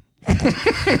writer.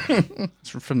 It's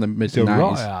from the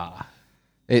mid-90s.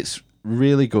 It's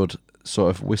really good,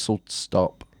 sort of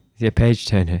whistle-stop. Is it a page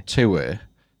turner? Tour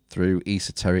through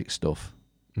esoteric stuff.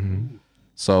 Mm-hmm.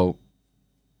 So...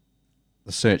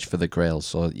 The search for the Grail,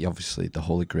 so obviously the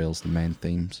Holy Grail's the main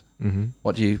themes. Mm-hmm.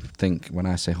 What do you think when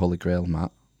I say Holy Grail,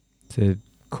 Matt? The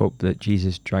cup that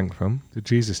Jesus drank from. The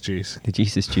Jesus juice. The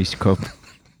Jesus juice cup.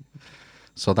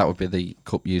 So that would be the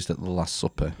cup used at the Last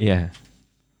Supper. Yeah.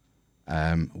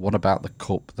 What about the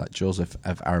cup that Joseph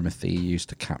of Arimathea used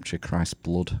to capture Christ's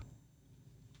blood?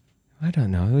 I don't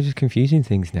know. We're just confusing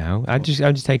things now. I'm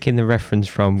just taking the reference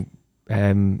from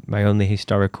my only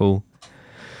historical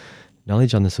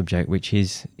knowledge on the subject, which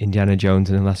is Indiana Jones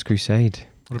and the Last Crusade.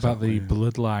 What about the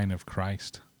bloodline of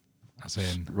Christ? As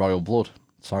in... Royal blood.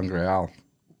 Sangreal.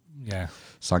 Yeah.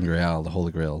 Sangreal, the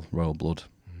Holy Grail, royal blood.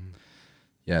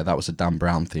 Yeah, that was a Dan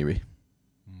Brown theory.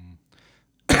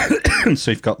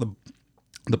 So you've got the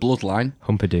bloodline.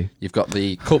 Humpadoo. You've got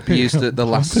the cup used at the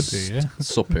Last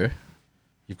Supper.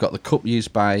 You've got the cup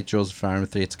used by Joseph of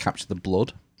Arimathea to capture the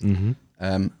blood.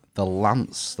 Mm-hmm. The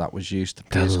lance that was used to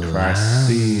pierce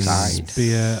Christ's side.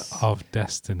 Spear of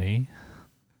Destiny.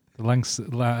 The lance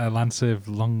of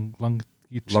Longines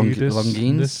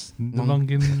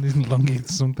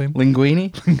something.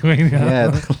 Linguine? Linguine, yeah.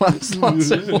 The lance of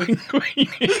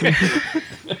Linguine.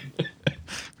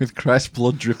 With Christ's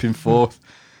blood dripping forth.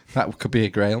 That could be a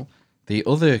grail. The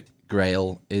other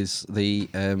grail is the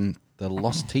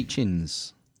lost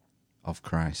teachings of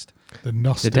Christ.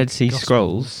 The Dead Sea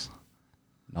Scrolls.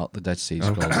 Not the Dead Sea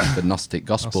Scrolls, the Gnostic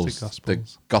Gospels. The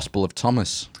Gospel of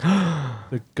Thomas.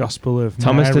 The Gospel of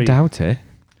Thomas Mary. the Doubter.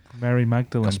 Mary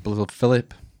Magdalene. Gospel of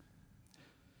Philip.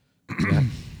 Yeah.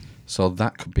 So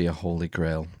that could be a holy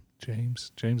grail.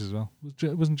 James as well.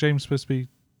 Wasn't James supposed to be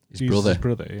His Jesus'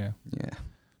 brother? Yeah. Yeah.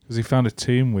 Because he found a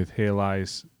tomb with here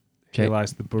lies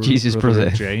the Jesus' brother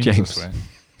of James. I swear.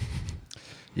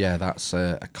 Yeah, that's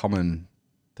a common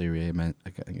theory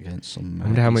against some. I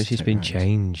wonder how much has been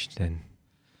changed then.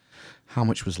 How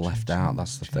much was left out?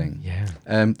 That's the thing. Yeah.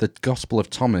 The Gospel of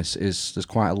Thomas there's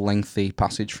quite a lengthy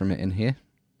passage from it in here,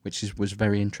 which was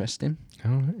very interesting. Oh,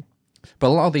 right. But a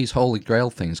lot of these Holy Grail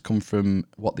things come from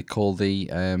what they call the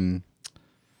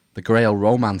Grail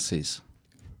romances,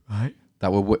 right?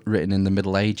 That were written in the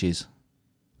Middle Ages.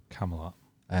 Camelot.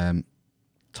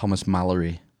 Thomas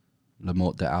Mallory, Le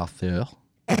Mot d'Arthur.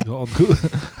 That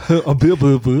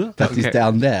is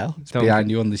down there. It's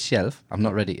behind you on the shelf. I'm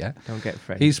not read it yet. Don't get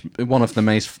French. He's one of the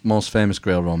most famous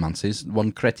Grail romances.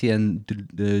 One Chrétien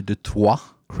de Troyes.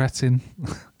 Cretin.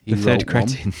 The third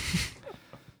Cretin.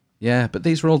 Yeah, but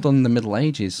these were all done in the Middle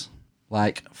Ages.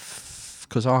 Like,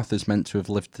 because Arthur's meant to have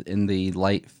lived in the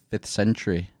late 5th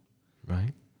century.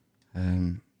 Right.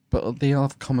 But they all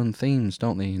have common themes,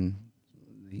 don't they, in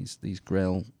these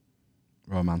Grail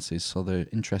romances, so they're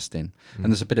interesting. And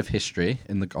there's a bit of history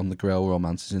on the Grail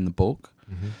romances in the book.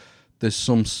 Mm-hmm. There's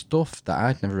some stuff that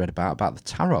I'd never read about the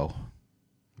tarot.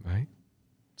 Right.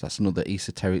 So that's another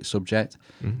esoteric subject.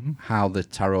 Mm-hmm. How the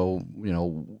tarot,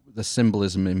 the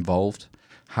symbolism involved,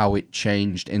 how it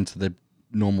changed into the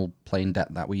normal plain deck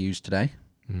that we use today.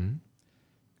 Mm-hmm.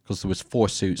 Because there was 4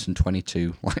 suits and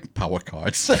 22 like power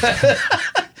cards.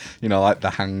 Like the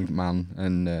Hanged Man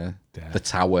and the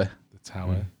Tower. The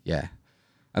Tower. Yeah.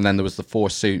 And then there was the 4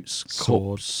 suits,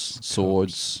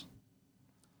 swords,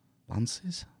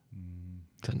 lances.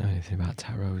 Don't know anything about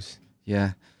tarots.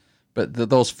 Yeah. But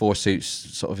those 4 suits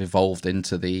sort of evolved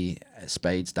into the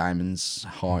spades, diamonds,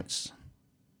 hearts,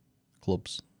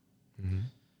 clubs. Mm-hmm.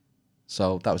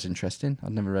 So that was interesting.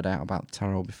 I'd never read out about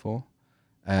tarot before.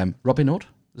 Robin Hood.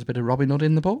 There's a bit of Robin Hood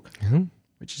in the book,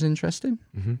 which is interesting.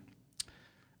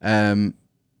 Mm-hmm.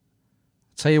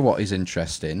 Tell you what is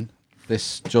interesting,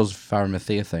 this Joseph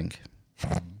Arimathea thing.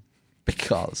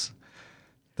 Because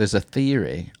there's a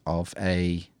theory of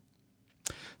the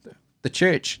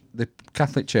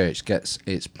Catholic Church gets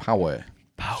its power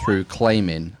through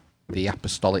claiming the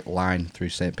apostolic line through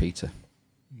St. Peter.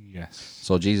 Yes.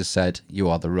 So Jesus said, "You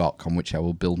are the rock on which I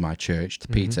will build my church," to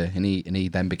Peter, and he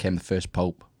then became the first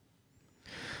pope.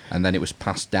 And then it was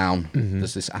passed down.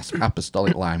 There's this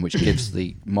apostolic line which gives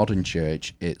the modern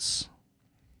church its,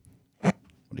 what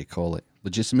do you call it,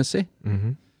 legitimacy?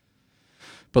 Mm-hmm.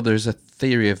 But there's a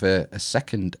theory of a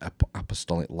second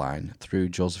apostolic line through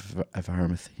Joseph of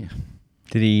Arimathea.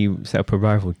 Did he set up a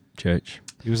rival church?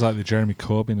 He was like the Jeremy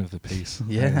Corbyn of the piece.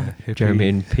 Yeah. Jeremy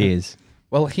and Piers.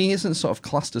 Well, he isn't sort of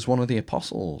classed as one of the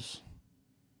apostles.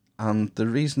 And the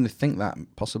reason they think that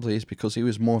possibly is because he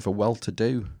was more of a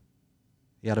well-to-do.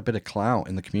 He had a bit of clout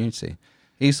in the community.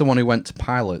 He's the one who went to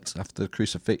Pilate after the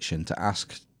crucifixion to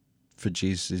ask for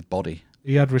Jesus' body.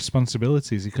 He had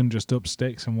responsibilities. He couldn't just up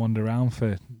sticks and wander around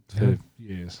for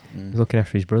years. He's looking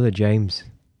after his brother, James.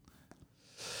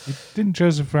 Didn't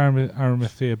Joseph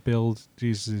Arimathea build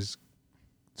Jesus'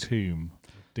 tomb?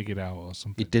 Dig it out or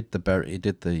something? He did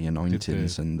the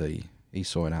anointings and he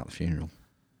sorted out the funeral.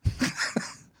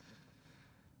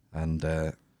 And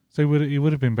so he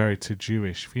would have been buried to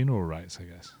Jewish funeral rites, I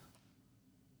guess.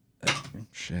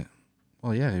 Shit.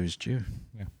 Well, yeah, he was Jew.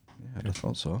 Yeah, I'd have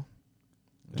thought so.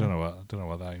 I don't know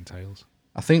what that entails.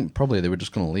 I think probably they were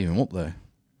just going to leave him up there,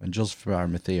 and Joseph of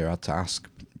Arimathea had to ask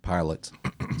Pilate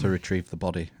to retrieve the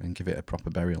body and give it a proper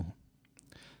burial.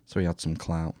 So he had some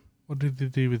clout. What did they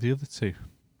do with the other 2?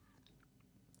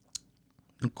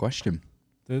 Good question.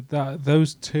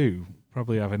 Those 2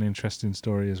 probably have an interesting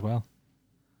story as well.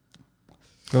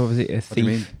 What was it? A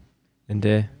thief and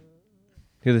the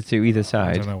other 2 either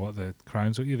side. I don't know what the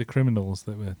crimes were. The criminals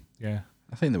that were. Yeah,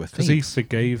 I think they were thieves. Because he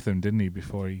forgave them, didn't he?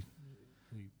 Before he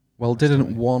well,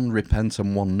 didn't one repent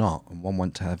and one not, and one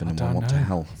went to heaven and one went to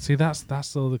hell? See,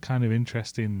 that's all the kind of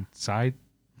interesting side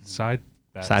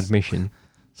bets. Side mission.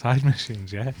 Side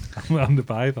missions, yeah, on the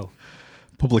Bible.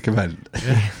 Public event.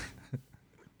 Yeah.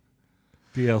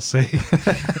 DLC.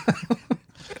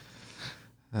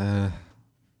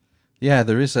 Yeah,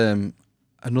 there is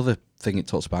another thing it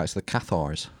talks about. It's the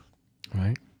Cathars,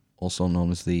 right? Also known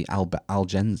as the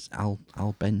Albigenses,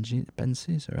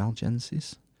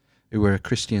 who were a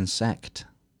Christian sect,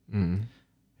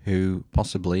 who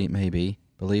possibly, maybe,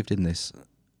 believed in this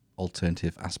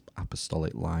alternative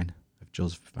apostolic line of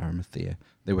Joseph of Arimathea.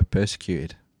 They were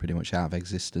persecuted pretty much out of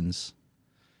existence.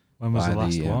 When was the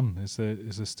last one? Is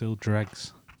there still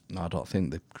dregs? No, I don't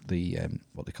think the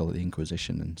what they call it, the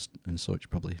Inquisition and such,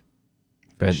 probably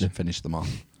finished them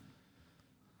off.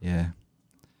 Yeah,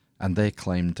 and they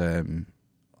claimed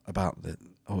about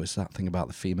it's that thing about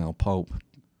the female Pope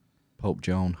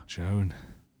Joan.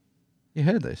 You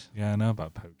heard this? Yeah, I know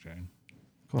about Pope Joan.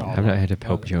 I've not heard of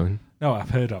Pope Joan. No,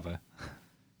 I've heard of her.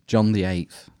 John the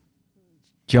 8th.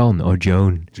 John or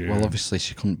Joan? Well, obviously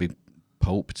she couldn't be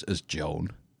poped as Joan,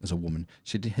 as a woman.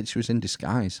 She was in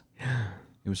disguise.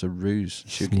 It was a ruse.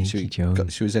 She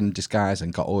was in disguise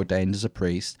and got ordained as a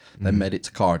priest, then made it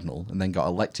to cardinal, and then got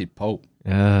elected pope.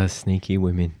 Sneaky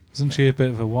women. Isn't she a bit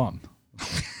of a one?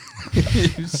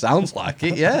 Sounds like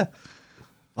it, yeah.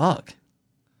 Fuck.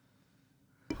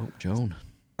 Pope Joan.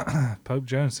 Pope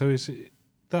Joan. So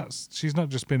she's not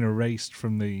just been erased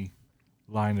from the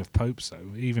line of popes,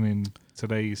 though. Even in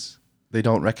today's, they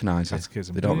don't recognise it.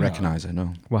 They don't recognise her.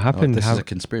 No. What happened? This is a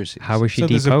conspiracy. How was she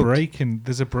There's depoped?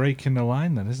 There's a break in the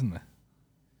line, then, isn't there?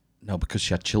 No, because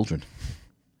she had children.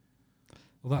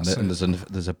 Well, and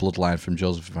there's a bloodline from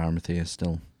Joseph of Arimathea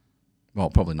still. Well,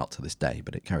 probably not to this day,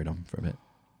 but it carried on for a bit.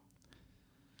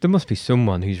 There must be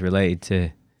someone who's related to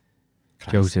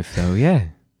Joseph, though. Yeah.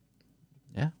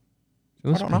 Yeah.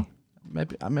 I don't know.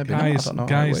 Maybe guys, not. I don't know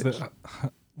guys that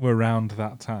were around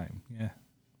that time. Yeah.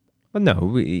 Well,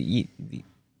 no,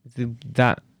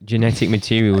 that genetic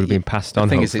material would have been passed on.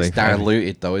 The thing is, it's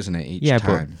diluted, though, isn't it? Each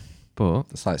time. But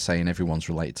it's like saying everyone's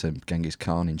related to Genghis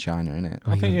Khan in China, isn't it?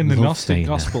 I think in the Gnostic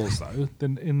Gospels, though,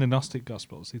 in the Gnostic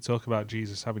Gospels, they talk about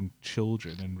Jesus having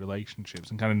children and relationships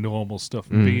and kind of normal stuff,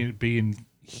 and being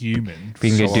human,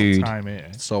 being a dude. Time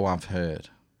here. So I've heard.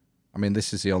 I mean,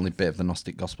 this is the only bit of the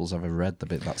Gnostic Gospels I've ever read. The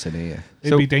bit that's in here.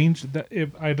 It'd be dangerous.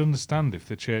 I'd understand if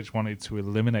the church wanted to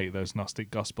eliminate those Gnostic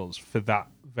Gospels for that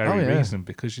very reason,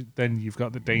 because then you've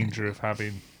got the danger of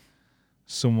having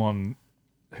someone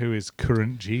who is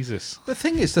current Jesus. The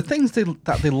thing is, the things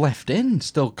that they left in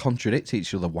still contradict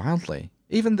each other wildly.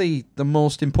 Even the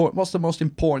most important. What's the most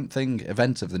important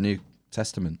event of the New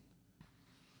Testament?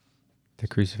 The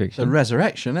crucifixion. The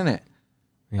resurrection, isn't it?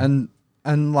 Yeah.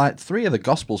 And like 3 of the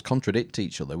Gospels contradict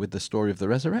each other with the story of the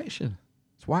resurrection.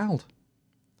 It's wild.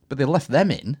 But they left them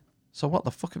in, so what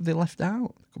the fuck have they left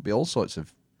out? There could be all sorts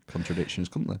of contradictions,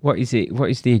 couldn't there? What is it?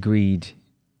 What is the agreed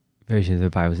version of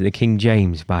the Bible? Is it the King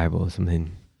James Bible or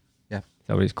something? Yeah. Is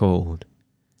that what it's called?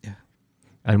 Yeah.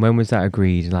 And when was that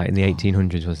agreed? Like in the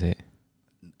 1800s, was it?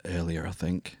 Earlier, I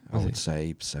think. I would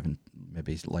say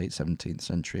maybe late 17th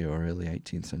century or early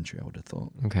 18th century, I would have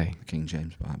thought. Okay. The King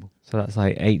James Bible. So that's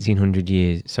like 1600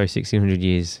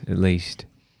 years at least.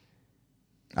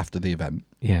 After the event.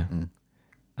 Yeah.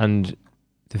 And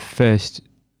the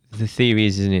theory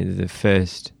is, isn't it, that the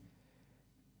first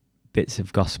bits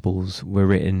of Gospels were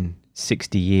written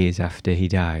 60 years after he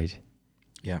died.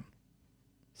 Yeah.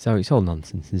 So it's all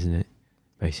nonsense, isn't it,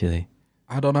 basically?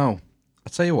 I don't know.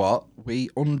 I'll tell you what, we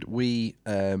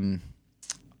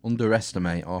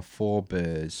underestimate our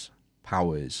forebears'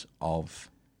 powers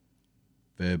of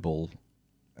verbal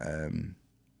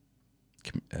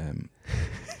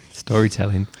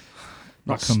storytelling.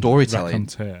 Not storytelling.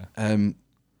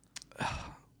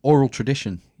 Oral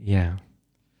tradition. Yeah.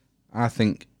 I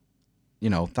think,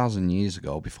 1,000 years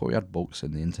ago, before we had books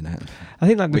and the internet, I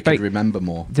think we could remember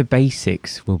more. The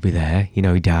basics will be there. He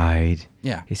died.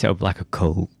 Yeah. He set up like a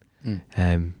cult.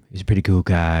 He's a pretty cool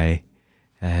guy.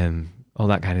 All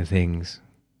that kind of things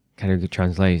kind of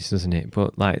translates, doesn't it?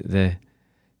 But like the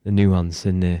nuance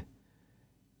and the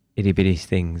itty bitty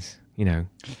things, I'll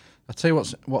tell you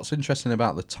what's interesting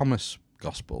about the Thomas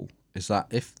Gospel is that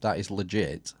if that is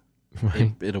legit,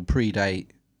 right, it'll predate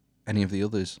any of the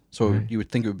others. So right, you would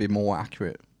think it would be more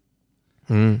accurate.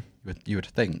 You would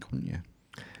think, wouldn't you?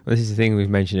 Well, this is the thing we've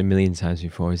mentioned a million times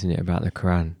before, isn't it, about the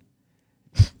Quran?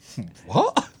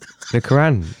 What? The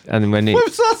Quran. And when when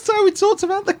was the last time we talked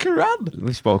about the Quran?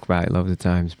 We've spoke about it loads of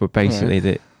times, but basically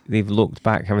that they've looked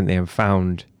back, haven't they, and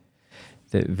found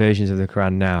that versions of the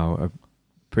Quran now are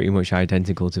pretty much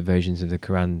identical to versions of the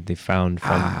Quran they found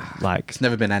from it's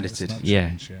never been edited.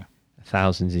 Yeah.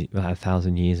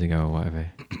 1,000 years ago or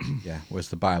whatever. Yeah, whereas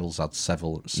the Bible's had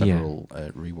several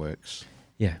reworks.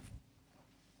 Yeah.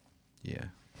 Yeah.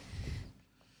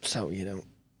 So,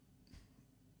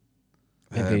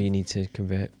 maybe you need to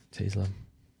convert to Islam.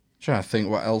 Trying to think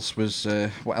what else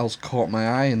caught my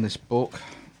eye in this book.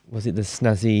 Was it the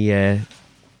snazzy...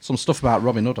 Some stuff about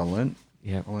Robin Hood I learnt.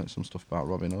 Yeah. I learnt some stuff about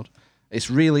Robin Hood. It's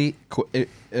really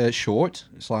short.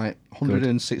 It's like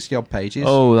 160 odd pages.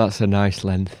 Oh, that's a nice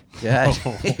length. Yeah,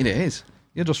 it is.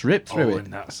 You just rip through it.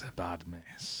 And that's a bad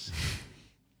mess.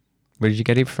 Where did you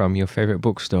get it from? Your favourite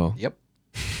bookstore? Yep.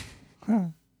 Yeah.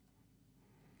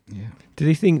 Do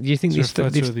you think It's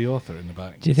referred to the author in the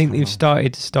back. Do you think they've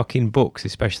started stocking books,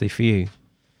 especially for you?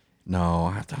 No,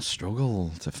 I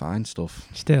struggle to find stuff.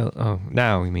 Still? Oh,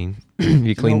 now you mean?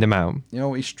 You cleaned them out? You know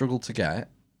what you struggle to get?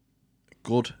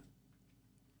 Good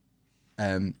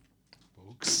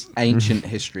books. Ancient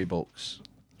history books.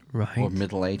 Right. Or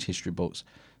Middle Age history books.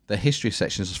 The history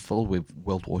section is full with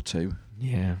World War II.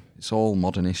 Yeah. It's all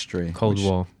modern history. Cold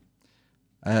War.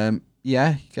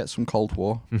 Yeah, you get some Cold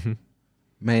War. Mm-hmm.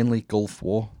 Mainly Gulf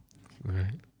War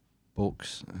right.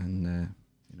 books and,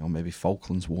 maybe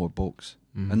Falklands War books.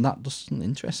 And that doesn't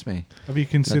interest me. Have you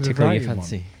considered your writing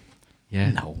fancy? one?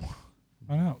 Yeah. No.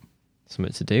 Why not?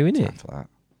 Something to do, innit? Time for that.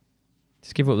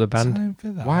 Just give up the band. Time for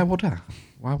that. Why would I?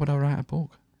 Why would I write a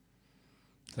book?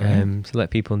 To let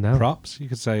people know. Props. You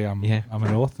could say I'm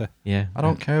an author. Yeah. I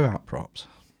don't care about props.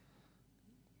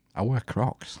 I wear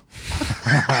Crocs.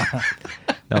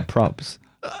 Not props.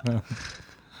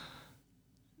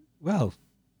 Well,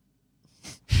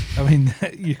 I mean,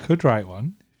 you could write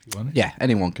one if you want. Yeah,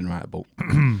 anyone can write a book.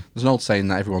 There's an old saying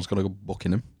that everyone's got a good book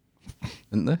in them,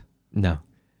 isn't there? No.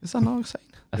 Is that not a saying?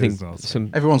 I think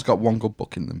everyone's got one good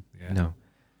book in them. Yeah. No.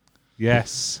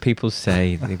 Yes. People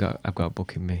say I've got a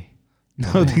book in me.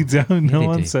 No, they don't. No they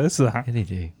one do. says that. Yeah, they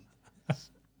do.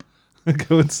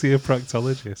 Go and see a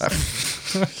proctologist.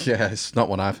 Yeah, it's not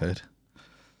what I've heard.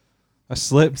 I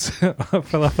slipped. I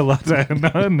fell off a ladder.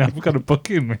 No, I've got a book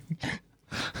in me.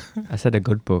 I said a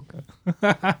good book.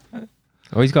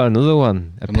 Oh, he's got another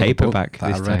one. Another Paperback book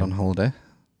that this I read time. on holiday.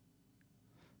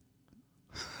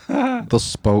 Thus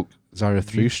Spoke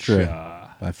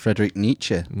Zarathustra by Friedrich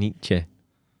Nietzsche. Nietzsche.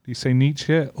 Do you say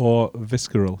Nietzsche or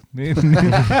visceral?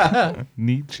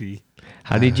 Nietzsche.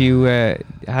 How did you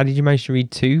manage to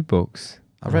read 2 books?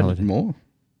 I read more.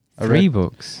 Three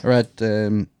books. I read.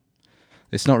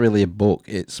 It's not really a book.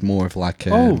 It's more of like a.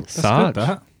 That's good,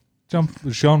 that.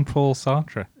 Jean-Paul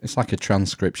Sartre. It's like a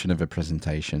transcription of a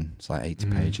presentation. It's like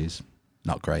 80 pages.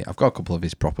 Not great. I've got a couple of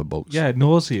his proper books. Yeah,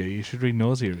 Nausea. You should read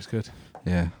Nausea. It's good.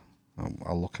 Yeah,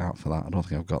 I'll look out for that. I don't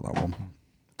think I've got that one.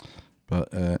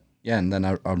 But yeah, and then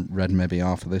I read maybe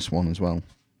half of this one as well.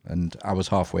 And I was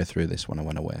halfway through this when I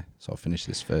went away, so I finished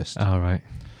this first. All right.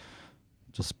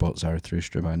 Just Spoke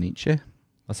Zarathustra by Nietzsche.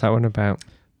 What's that one about?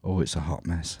 Oh, it's a hot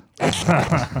mess.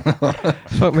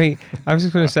 Fuck me. I was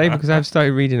just going to say, because I've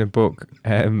started reading a book,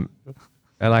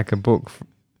 like a book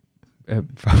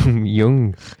from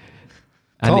Jung.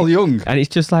 Carl Jung. And it's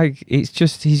just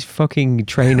his fucking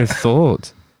train of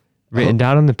thought written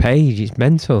down on the page. It's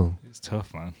mental. It's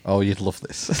tough, man. Oh, you'd love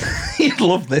this. You'd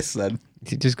love this then.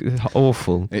 It's just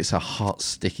awful. It's a hot,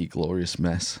 sticky, glorious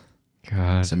mess.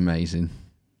 God. It's amazing.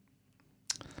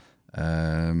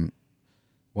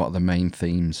 What are the main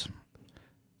themes?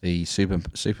 The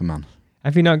Superman.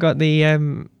 Have you not got the have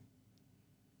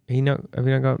you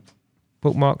not got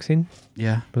bookmarks in?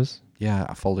 Yeah. Buzz? Yeah,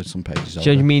 I folded some pages over.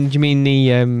 Do you mean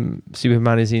the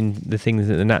Superman is in the things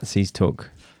that the Nazis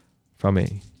took from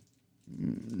it?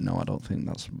 No, I don't think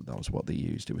that was what they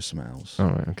used. It was something else. Oh,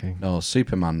 right, okay. No,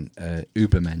 Superman,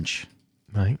 Übermensch.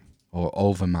 Right. Or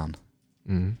Overman.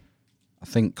 Mm. I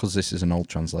think because this is an old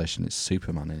translation, it's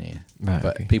Superman in here. Right,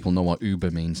 but okay. people know what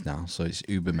Uber means now, so it's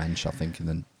Übermensch, I think. And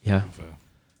then yeah.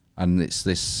 And it's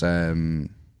this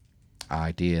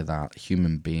idea that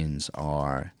human beings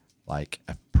are like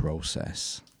a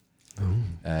process.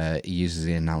 He uses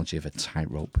the analogy of a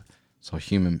tightrope. So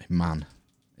human man,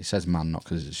 it says man not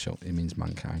because it's short, it means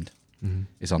mankind,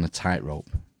 is on a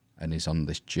tightrope and is on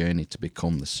this journey to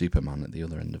become the Superman at the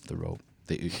other end of the rope.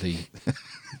 The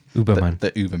Uberman.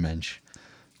 The Übermensch.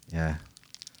 Yeah.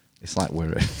 It's like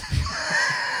we're...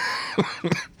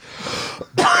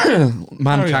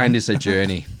 Mankind is a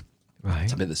journey. Right.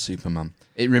 To be the Superman.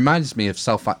 It reminds me of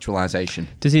self-actualization.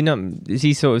 Is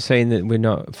he sort of saying that we're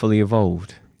not fully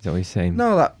evolved? Is that what he's saying?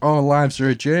 No, that our lives are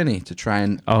a journey to try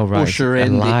and usher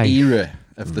in the era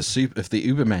of the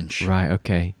Übermensch. Right,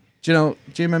 okay. Do you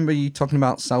remember you talking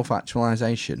about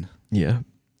self-actualization? Yeah.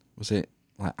 Was it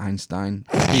like Einstein?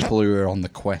 People who were on the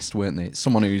quest, weren't they?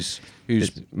 Someone who's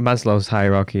it's Maslow's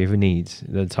hierarchy of needs.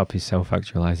 The top is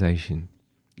self-actualization.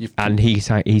 And he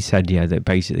said, yeah, that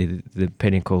basically the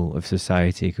pinnacle of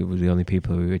society were the only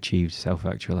people who achieved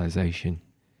self-actualization.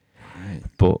 Right.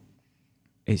 But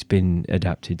it's been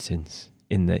adapted since,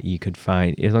 in that you could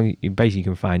find, as long as you basically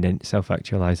can find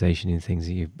self-actualization in things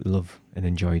that you love and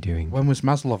enjoy doing. When was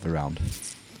Maslow around?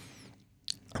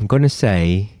 I'm going to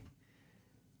say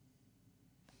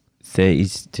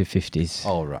 30s to 50s.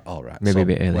 All right. Maybe a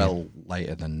bit earlier. Well,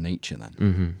 later than Nietzsche then.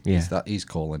 Mm-hmm, yeah. He's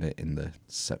calling it in the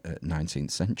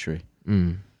 19th century.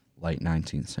 Late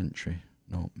 19th century.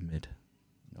 No, mid.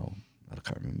 No, I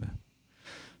can't remember.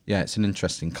 Yeah, it's an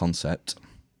interesting concept.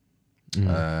 What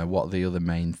are the other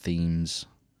main themes?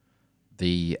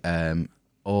 The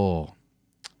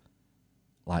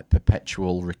like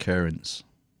perpetual recurrence.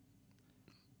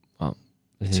 What?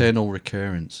 Eternal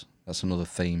recurrence. That's another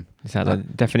theme. Is that the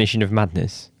definition of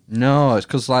madness? No, it's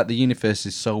because like the universe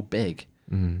is so big.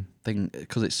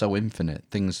 Because it's so infinite,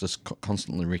 things just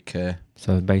constantly recur.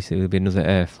 So basically, there'll be another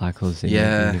Earth like us in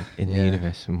the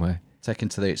universe somewhere. Taken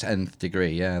to its nth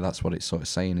degree, that's what it's sort of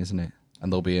saying, isn't it?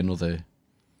 And there'll be another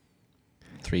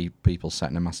 3 people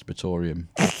sat in a masturbatorium.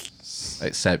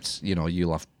 Except,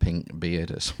 you'll have pink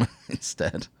beard or something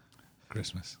instead.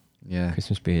 Christmas. Yeah.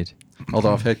 Christmas beard.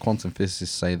 Although I've heard quantum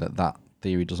physicists say that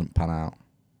theory doesn't pan out.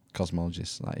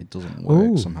 Cosmologists, it doesn't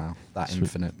work somehow. That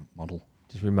infinite model.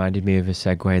 Just reminded me of a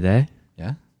segue there.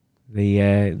 Yeah.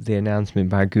 The announcement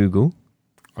by Google.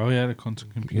 Oh yeah, the quantum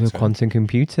computer. The quantum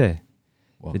computer.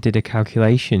 What? They did a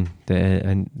calculation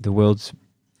that the world's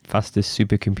fastest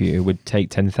supercomputer would take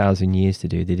 10,000 years to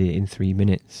do. They did it in 3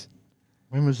 minutes.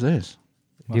 When was this?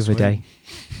 The other day.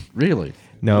 Really?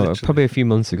 No, Literally. Probably a few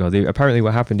months ago. Apparently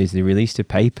what happened is they released a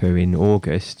paper in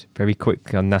August, very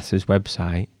quick on NASA's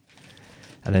website.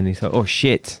 And then they thought, oh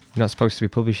shit, you're not supposed to be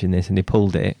publishing this. And they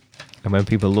pulled it. And when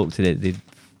people looked at it,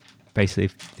 they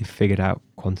figured out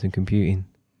quantum computing.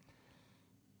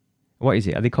 What is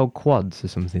it? Are they called quads or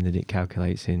something that it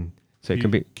calculates in? So it can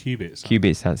be qubits.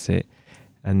 Qubits, that's it.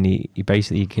 And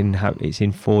you can have it's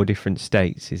in 4 different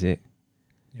states, is it?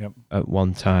 Yep. At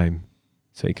one time,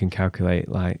 so it can calculate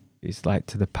it's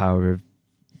to the power of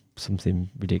something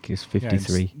ridiculous,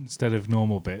 53. Yeah, instead of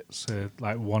normal bits,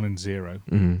 like 1 and 0,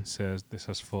 it says this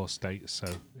has 4 states. So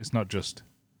it's not just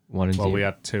 1 and 0. we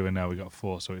had 2 and now we got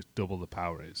 4, so it's double the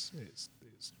power.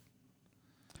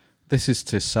 This is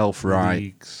to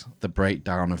self-write the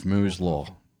breakdown of Moore's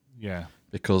law. Yeah.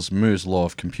 Because Moore's law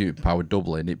of computing power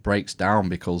doubling, it breaks down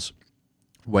because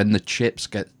when the chips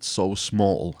get so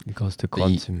small, it goes to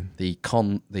quantum. The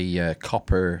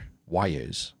copper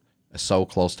wires are so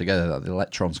close together that the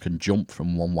electrons can jump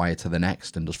from one wire to the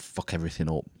next and just fuck everything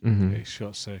up. It's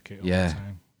short circuit all the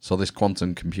time. So this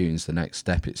quantum computing is the next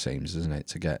step, it seems, isn't it,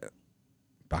 to get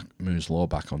Moore's law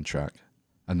back on track.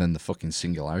 And then the fucking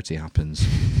singularity happens.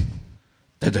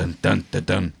 Dun dun dun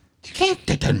dun.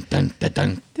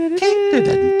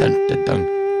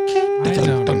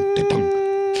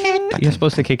 You're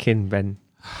supposed to kick in, Ben.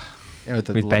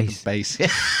 With bass.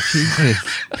 Jesus.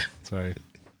 Sorry.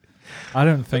 I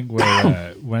don't think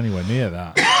we're anywhere near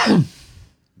that.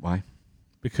 Why?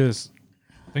 Because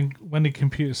I think when did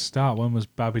computers start? When was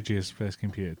Babbage's first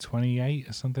computer? 28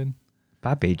 or something?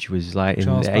 Babbage was like in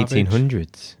Charles the Babbage.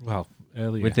 1800s. Well,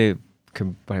 earlier. With the,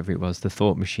 whatever it was, the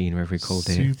thought machine, whatever he called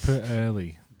it. Super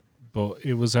early. But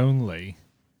it was only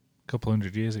a couple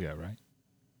hundred years ago, right?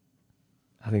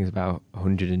 I think it's about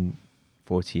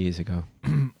 140 years ago.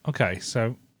 Okay,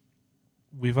 so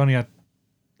we've only had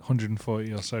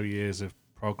 140 or so years of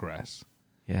progress.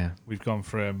 Yeah. We've gone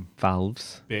from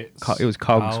valves. Bits. It was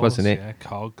cogs, valves, wasn't it? Yeah,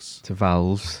 cogs. To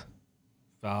valves.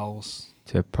 Valves.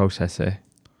 To a processor.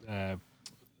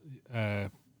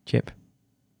 Chip.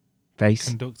 Base.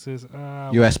 Conductors.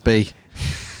 USB.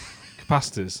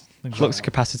 Capacitors. Flux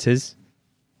capacitors.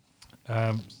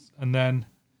 And then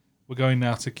we're going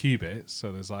now to qubits.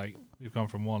 So there's we've gone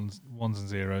from ones and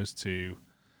zeros to,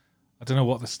 I don't know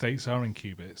what the states are in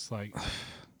qubits.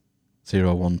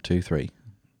 0, 1, 2, 3,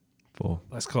 4.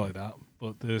 Let's call it that.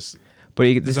 But there's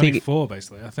only only 4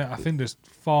 basically. I think there's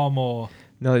far more.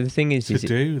 No, the thing is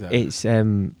do though.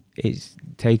 It's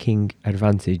taking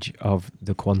advantage of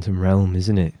the quantum realm,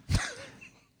 isn't it?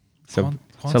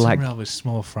 Quantum realm is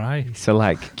small fry. So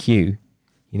like Q,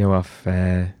 off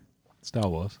Star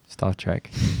Wars, Star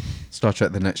Trek,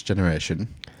 The Next Generation.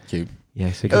 Q.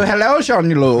 Yeah. So hello,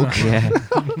 Jean-Luc. Yeah.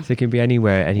 So it can be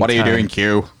anywhere, anytime. What are you doing,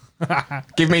 Q?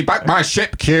 Give me back my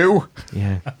ship, Q.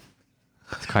 Yeah.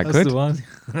 It's quite That's good. the one.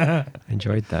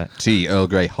 Enjoyed that. Tea, Earl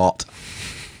Grey, hot.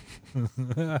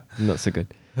 Not so good.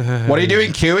 What are you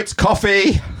doing, Q? It's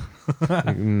coffee.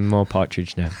 More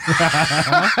partridge now.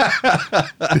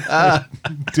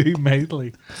 Do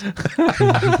Madeley.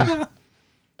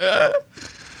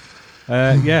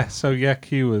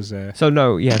 Q was. So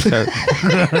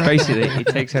basically, it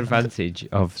takes advantage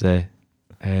of the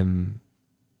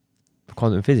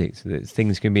quantum physics. That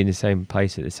things can be in the same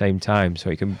place at the same time, so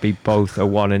it can be both a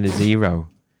 1 and a 0.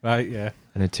 Right. Yeah.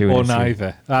 And a 2 or and a 3.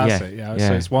 neither. That's it. Yeah.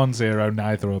 So it's 1, 0,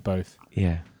 neither or both.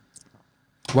 Yeah.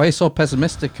 Why are you so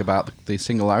pessimistic about the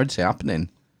singularity happening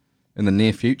in the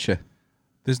near future?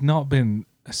 There's not been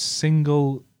a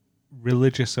single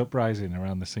religious uprising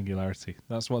around the singularity.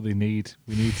 That's what they need.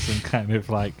 We need some kind of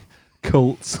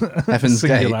cult. Heaven's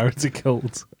Gate. Singularity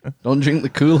cult. Don't drink the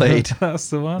Kool-Aid. That's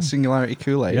the one. The Singularity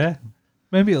Kool-Aid. Yeah.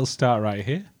 Maybe it'll start right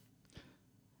here.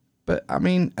 But, I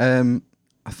mean,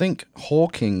 I think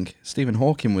Stephen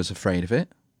Hawking was afraid of it.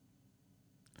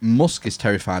 Musk is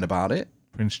terrified about it.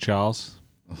 Prince Charles.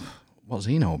 What does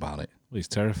he know about it? Well, he's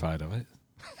terrified of it.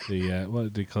 The what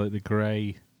did he call it? The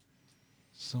grey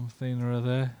something or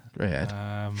other. Grey head.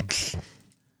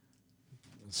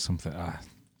 Something.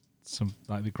 Some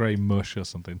like the grey mush or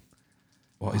something.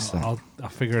 What is that? I'll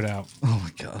figure it out. Oh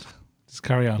my god! Just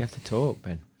carry on. You have to talk,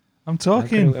 Ben. I'm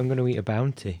talking. I'm going to eat a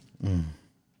bounty.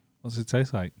 What's it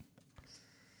taste like?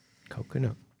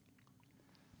 Coconut.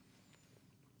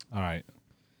 All right.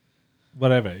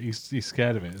 Whatever. He's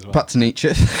scared of it as well. Back to Nietzsche.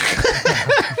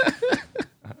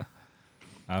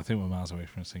 I think we're miles away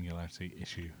from a singularity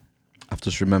issue. I've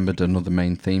just remembered another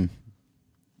main theme.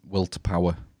 Will to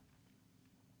power.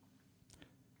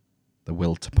 The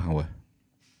will to power.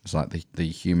 It's like the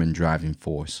human driving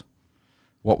force.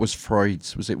 What was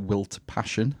Freud's? Was it will to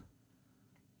passion?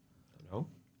 No.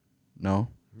 No?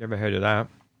 Never heard of that.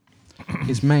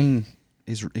 His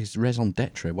raison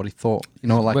d'etre, what he thought. You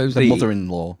know, like the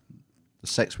mother-in-law. The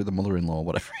sex with the mother-in-law,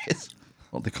 whatever it is.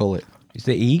 What they call it. It's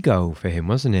the ego for him,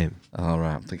 wasn't it? Oh,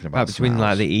 right. I'm thinking about between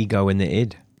like the ego and the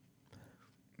id.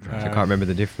 I can't remember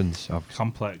the difference.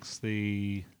 Complex.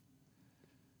 The...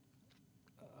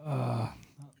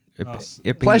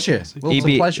 pleasure. Will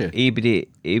to pleasure.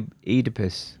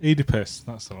 Oedipus. Oedipus,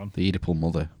 that's the one. The Oedipal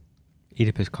mother.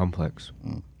 Oedipus complex.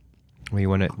 Where you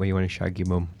want to shag your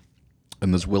mum.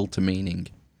 And there's will to meaning.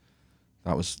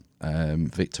 That was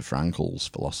Viktor Frankl's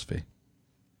philosophy.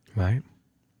 Right.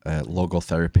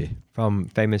 Logotherapy.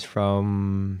 Famous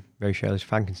from Mary Shelley's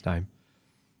Frankenstein.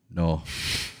 No.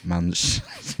 Man's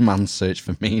search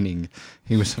for meaning.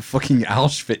 He was a fucking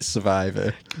Auschwitz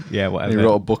survivor. Yeah, whatever. He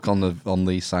wrote a book on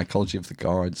the psychology of the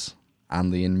guards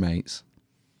and the inmates.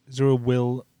 Is there a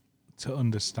will to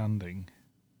understanding?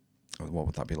 What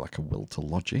would that be, like a will to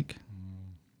logic?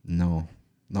 No.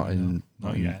 Not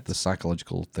yet. The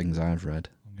psychological things I've read.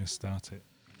 I'm going to start it.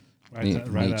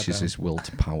 Nietzsche's his will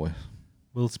to power.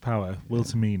 Will to power, will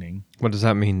to meaning. What does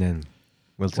that mean then?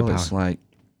 Will to power.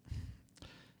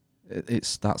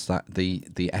 It's like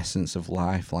the essence of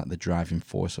life, like the driving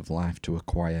force of life to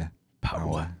acquire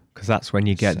power. Because that's when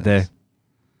you get the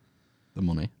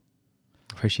money.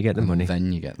 First you get the money.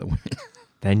 Then you get the women.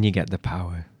 Then you get the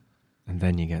power. And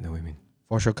then you get the women.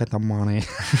 First you get the money.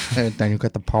 Then you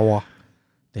get the power.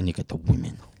 Then you get the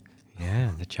women.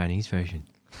 Yeah, the Chinese version.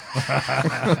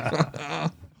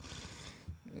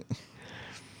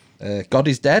 God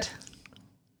is dead.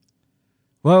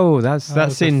 Whoa,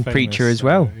 that's in Preacher as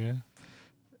well. Yeah.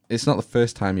 It's not the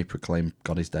first time he proclaimed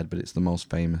God is dead, but it's the most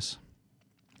famous.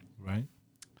 Right.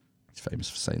 He's famous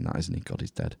for saying that, isn't he? God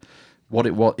is dead.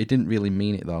 It didn't really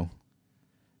mean it though.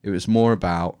 It was more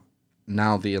about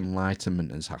now the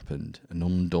Enlightenment has happened and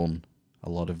undone a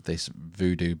lot of this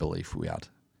voodoo belief we had.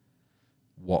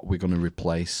 What we're going to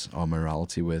replace our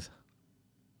morality with?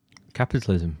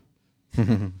 Capitalism.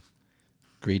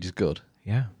 Greed is good.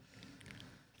 Yeah.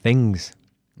 Things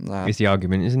is the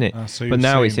argument, isn't it? So but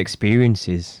now it's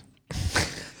experiences.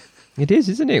 It is,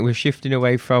 isn't it? We're shifting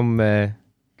away from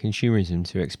consumerism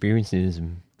to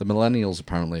experiencism. The millennials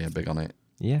apparently are big on it.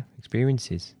 Yeah,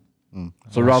 experiences.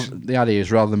 So the idea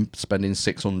is rather than spending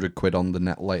 600 quid on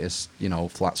the latest,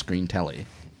 flat screen telly,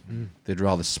 they'd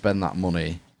rather spend that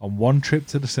money on one trip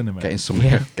to the cinema, getting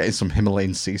some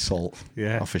Himalayan sea salt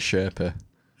off a Sherpa.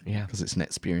 Yeah, because it's an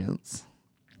experience.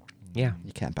 Yeah,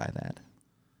 you can't buy that.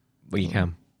 Well, you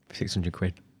can for 600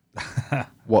 quid.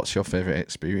 What's your favourite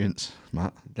experience,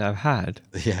 Matt? That I've had?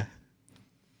 Yeah.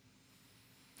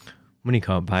 Money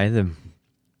can't buy them.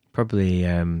 Probably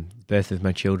birth of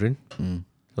my children.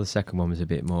 Well, the second one was a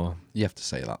bit more. You have to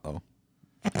say that though.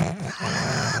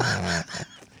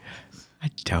 I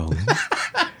don't.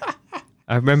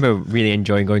 I remember really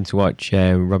enjoying going to watch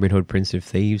Robin Hood, Prince of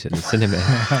Thieves at the cinema.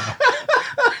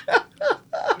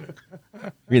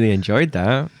 Really enjoyed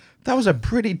that. That was a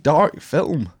pretty dark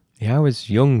film. Yeah, I was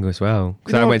young as well.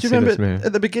 Do you remember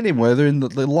at the beginning where they're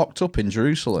locked up in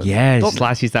Jerusalem? Yeah,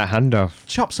 slices that hand off.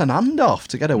 Chops an hand off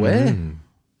to get away.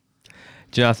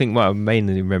 Do you know, I think what I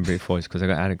mainly remember it for is because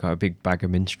I got a big bag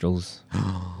of minstrels.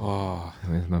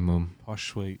 With my mum. Posh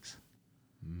sweets.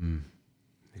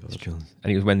 Minstrels.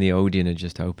 And it was when the Odeon had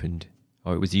just opened.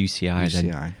 Oh, it was UCI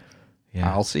then. Yeah.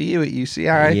 I'll see you at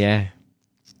UCI. Yeah.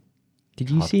 Did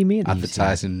you see me at the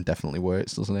advertising UCI? Definitely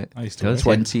works, doesn't it? I used to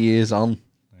 20 years on.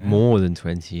 Yeah. More than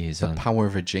 20 years on. The power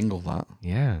of a jingle, that.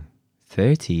 Yeah.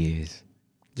 30 years.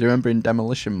 Do you remember in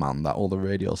Demolition Man that all the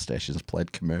radio stations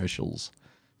played commercials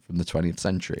from the 20th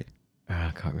century?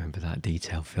 I can't remember that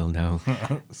detail, Phil, now.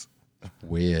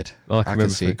 Weird. All I can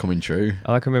see it coming true.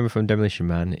 All I can remember from Demolition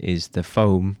Man is the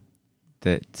foam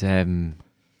that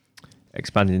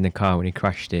expanded in the car when he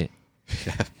crashed it.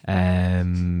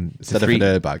 Instead of an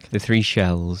airbag. The 3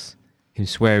 shells, him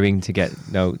swearing to get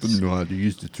notes. Didn't know how to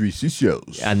use the 3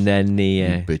 shells. And then the...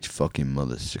 you bitch fucking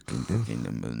mother sucking dick in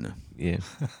the moon. Yeah.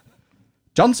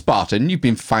 John Spartan, you've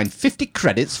been fined 50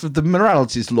 credits for the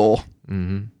moralities law.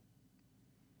 Mm-hmm.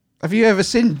 Have you ever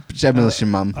seen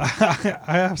Demolition Man? I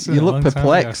have seen You it a look long time ago.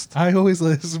 perplexed. I always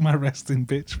lose my resting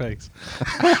bitch face.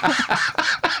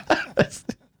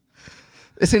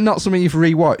 Is it not something you've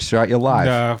rewatched throughout your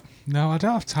life? No, I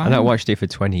don't have time. And I watched it for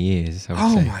 20 years. I would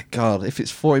Oh say. my God. If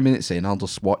it's 40 minutes in, I'll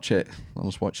just watch it. I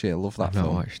love that I've film.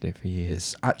 not watched it for years.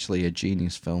 It's actually a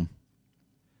genius film.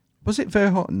 Was it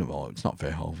Verhoeven? No, it's not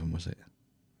Verhoeven, was it?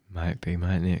 Might be,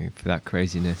 mightn't it? For that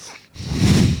craziness.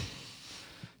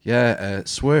 Yeah,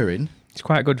 Swearing. It's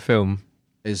quite a good film.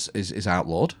 Is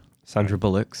outlawed. Sandra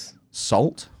Bullock's.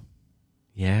 Salt.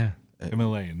 Yeah.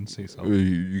 Himalayan sea salt.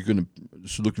 You're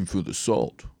just looking for the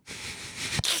salt.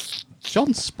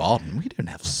 John Spartan, we don't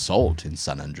have salt in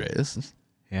San Andreas.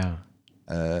 Yeah.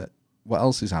 What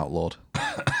else is outlawed?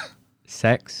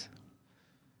 Sex.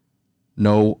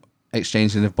 No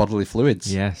exchanging of bodily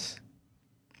fluids. Yes.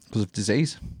 Because of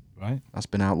disease. Right. That's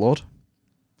been outlawed.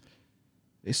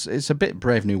 It's a bit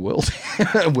Brave New World.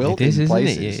 It is, isn't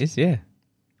it? It is, yeah.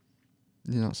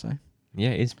 You not say?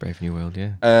 Yeah, it is Brave New World,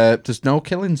 yeah. There's no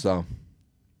killings, though.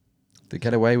 They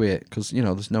get away with it because,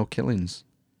 there's no killings.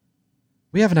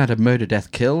 We haven't had a murder,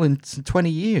 death, kill in 20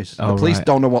 years. Oh, the police right.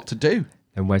 don't know what to do.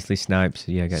 And Wesley Snipes,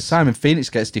 yeah, gets... Simon Phoenix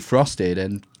gets defrosted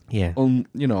and, Yeah.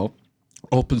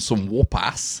 opens some whoop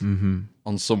ass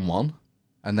on someone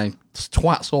and then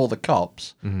twats all the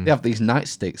cops. Mhm. They have these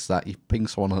nightsticks that you ping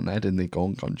someone on the head and they go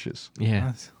unconscious. Yeah.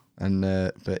 Nice. And,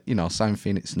 but, Simon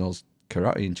Phoenix knows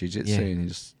karate and jiu-jitsu Yeah. and he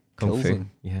just Kung kills Fu.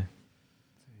 them. Yeah.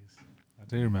 I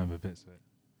do remember bits of it.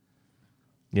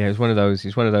 Yeah, it was one of those.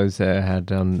 It's one of those that I had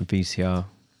on VCR,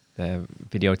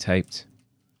 videotaped,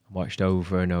 watched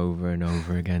over and over and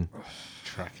over again.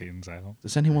 Trackings out.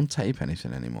 Does anyone tape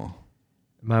anything anymore?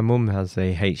 My mum has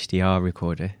a HDR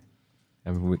recorder,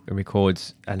 and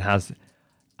records and has,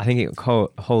 I think it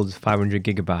holds 500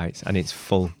 gigabytes, and it's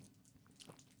full.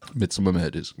 Midsummer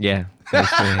Murders. Yeah.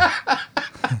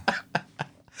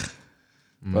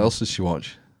 What else does she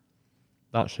watch?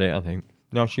 That's it, I think.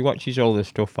 No, she watches all the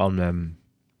stuff on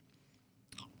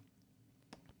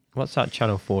what's that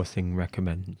Channel 4 thing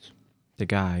recommends? The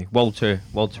guy. Walter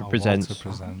Presents. Walter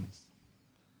Presents.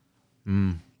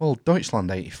 Well,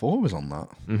 Deutschland 84 was on that.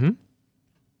 Mm-hmm.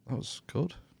 That was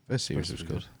good. This series was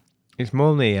good. It's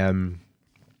mainly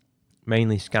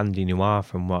Scandi noir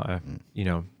from what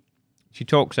she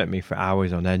talks at me for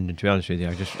hours on end, and to be honest with you,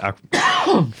 I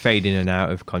fade in and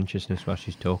out of consciousness while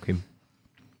she's talking.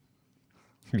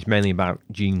 It's mainly about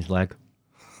Jean's leg.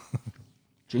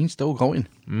 Jean's still going.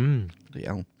 Bloody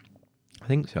hell. I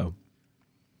think so.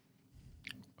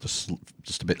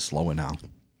 Just a bit slower now.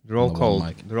 They're all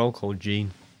called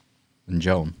Jean. And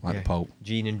Joan, like the Pope.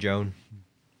 Jean and Joan.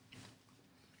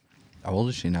 How old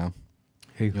is she now?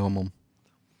 Who? Your mum.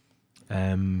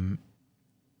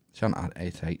 She hasn't had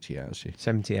 88 yet, has she?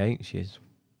 78 she is.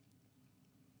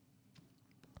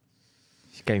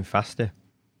 She's getting faster.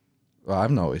 Well,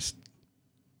 I've noticed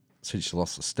since she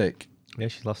lost the stick. Yeah,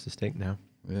 she's lost the stick now.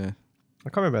 Yeah. I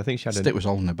can't remember. I think she had stick was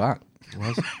holding her back. It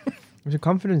was. It was a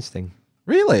confidence thing.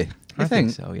 Really? I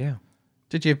think so, yeah.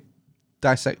 Did you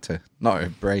dissect her? Not her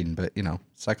brain, but,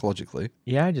 psychologically.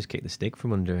 Yeah, I just kicked the stick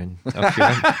from under and off she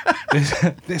went.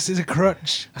 This is a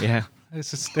crutch. Yeah.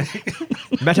 It's a stick.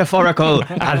 Metaphorical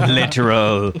and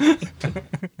literal.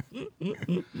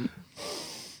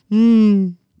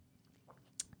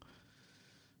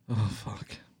 Oh,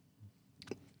 fuck.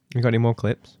 You got any more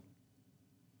clips?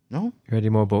 No. You got any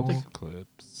more books? More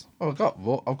clips. Oh,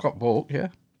 I've got book, yeah.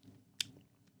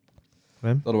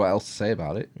 Then? Don't know what else to say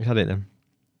about it. You had it then.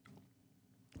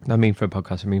 I mean for a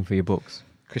podcast, I mean for your books.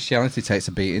 Christianity takes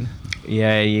a beating.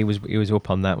 Yeah, he was up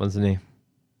on that, wasn't he?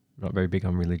 Not very big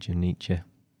on religion, Nietzsche.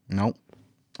 No.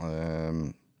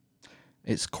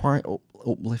 It's quite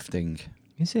uplifting.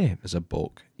 Is it? As a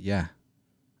book, yeah.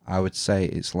 I would say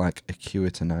it's like a cure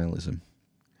to nihilism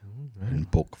in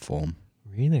book form.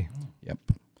 Really? Yep.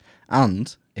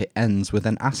 And it ends with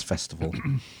an ass festival.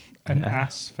 An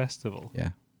ass festival? Yeah.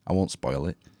 I won't spoil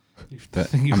it.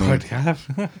 But You already have.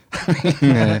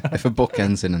 If a book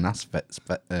ends in an ass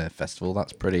festival,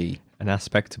 that's pretty... An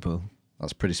aspectable.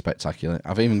 That's pretty spectacular.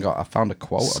 I found a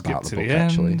quote about the book,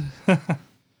 actually.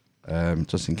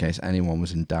 Just in case anyone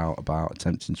was in doubt about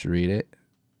attempting to read it.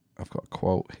 I've got a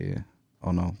quote here.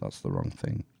 Oh no, that's the wrong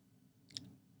thing.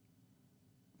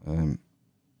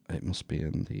 It must be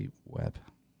in the web.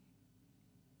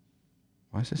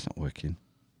 Why is this not working?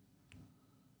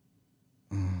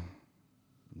 No,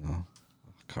 I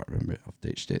can't remember it. I've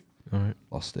ditched it. All right.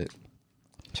 Lost it.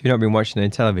 So you've not been watching any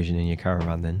television in your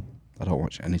caravan then? I don't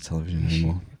watch any television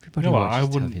anymore. Everybody You know what?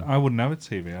 watches I wouldn't have a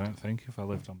TV. I don't think if I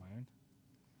lived on my own.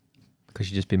 Because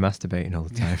you'd just be masturbating all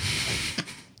the time.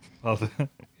 Well,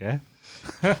 yeah.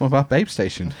 What about Babe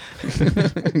Station?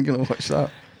 I'm gonna watch that.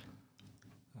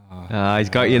 He's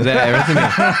got you there, hasn't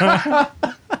he?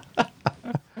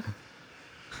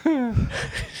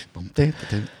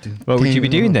 What would you be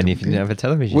doing then if you didn't have a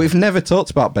television? We've never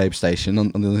talked about Babe Station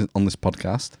on this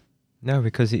podcast. No,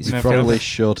 because it's... We probably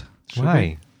should.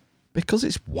 Why? Because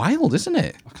it's wild, isn't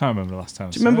it? I can't remember the last time.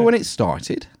 Do you remember when it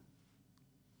started?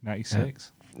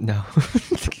 96. No.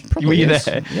 Probably Were you is.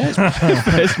 there? Yeah,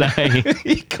 First night.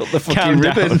 he cut the fucking Calm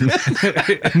ribbon.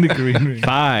 In the green room.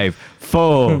 5,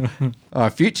 4. Our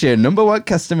future number one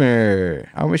customer.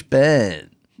 How much Ben?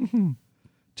 Do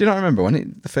you not remember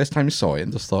when the first time you saw it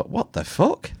and just thought, what the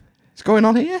fuck is going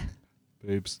on here?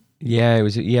 Boobs. Yeah, it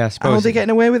was... Yeah, I suppose... How are they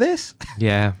getting away with this?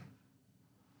 Yeah.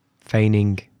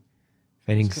 Feigning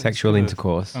sexual got a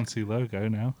intercourse. Fancy logo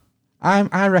now.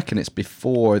 I reckon it's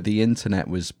before the internet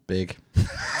was big.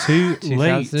 Late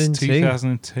 2002.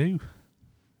 2002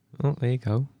 Oh, there you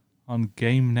go. on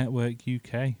Game Network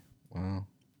UK.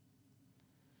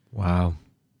 Wow.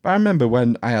 But I remember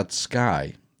when I had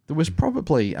Sky, there was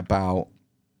probably about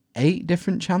 8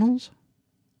 different channels.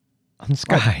 On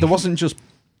Sky? Like, there wasn't just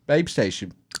Babe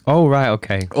Station. Oh, right,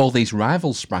 okay. All these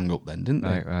rivals sprang up then, didn't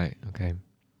they? Right, okay.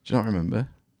 Do you not remember?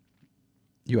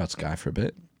 You had Sky for a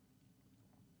bit.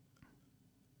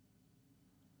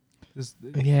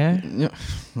 Yeah. Yeah.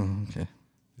 Oh, okay.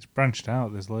 It's branched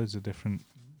out. There's loads of different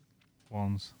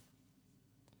ones,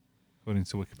 according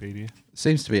to Wikipedia. It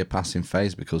seems to be a passing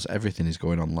phase because everything is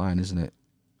going online, isn't it?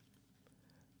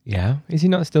 Yeah. Is he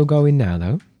not still going now,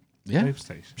 though? Yeah. Babe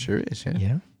Station. Sure it is, yeah.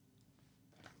 Yeah.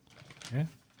 Yeah.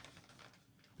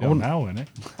 I Oh, wonder- now, isn't it?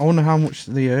 I wonder how much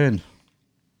they earn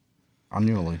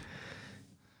annually.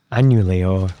 Annually,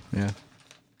 or... Yeah.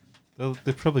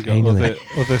 They've probably got Annually.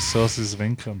 other sources of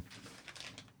income.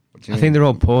 I think they're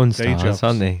all porn Day stars, jobs.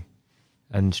 aren't they?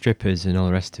 And strippers and all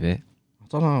the rest of it. I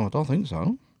don't know. I don't think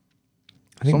so.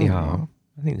 I think Some they of them are.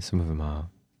 I think some of them are.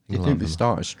 You think they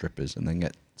start as strippers and then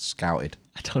get scouted?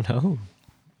 I don't know.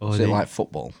 Or Is they- it like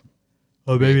football?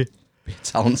 Or maybe... Be a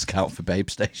talent scout for Babe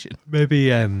Station. Maybe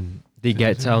they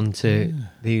get onto...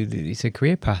 It's a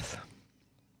career path.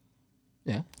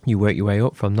 Yeah. You work your way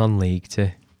up from non-league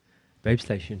to Babe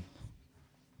Station.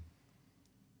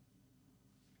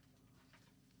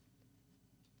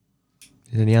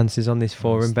 Is there any answers on this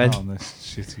forum, It's Ben? not on this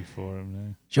shitty forum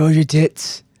now. Show your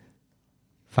tits.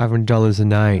 $500 a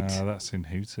night. That's in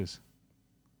Hooters.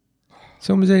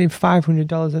 Someone's earning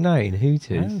 $500 a night in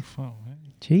Hooters. Oh, fuck, mate.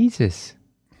 Jesus.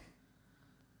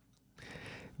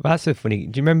 Well, that's so funny.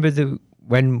 Do you remember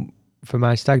when for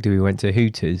my stag do we went to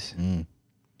Hooters and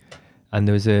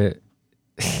there was a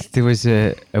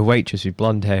waitress with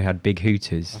blonde hair had big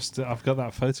Hooters. I've got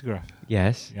that photograph.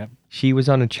 Yes. Yep. She was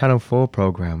on a Channel 4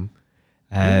 program.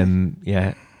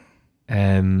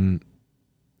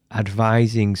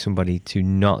 Advising somebody to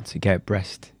not get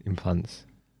breast implants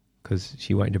because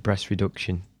she wanted a breast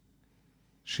reduction.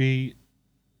 I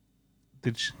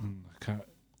can't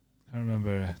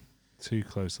remember too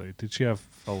closely. Did she have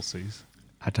falsies?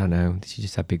 I don't know. Did she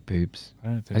just have big boobs? I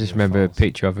don't think I just she had remember a falsies.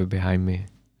 picture of her behind me.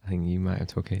 I think you might have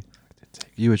took it.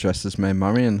 You were dressed as Maid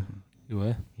Marian. You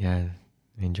were? Yeah,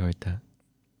 I enjoyed that.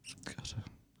 God.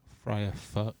 Friar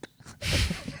fuck.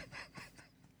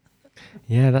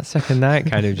 Yeah, that second night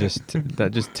kind of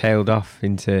just tailed off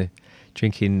into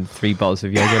drinking 3 bottles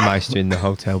of Jägermeister in the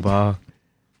hotel bar.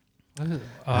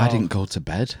 I didn't go to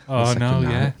bed. Oh, the second no,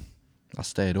 night. yeah. I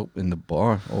stayed up in the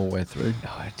bar all the way through.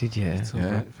 Oh, did you? Till Yeah.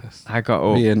 breakfast. I got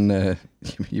up. Me and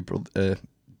your brother,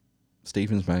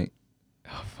 Stephen's mate.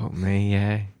 Oh, fuck me,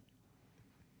 yeah.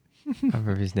 I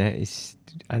remember his name. It's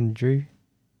Andrew.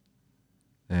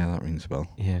 Yeah, that rings a bell.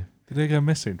 Yeah. Did they go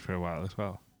missing for a while as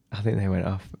well? I think they went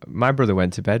off. My brother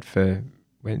went to bed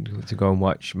went to go and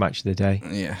watch Match of the Day.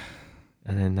 Yeah.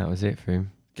 And then that was it for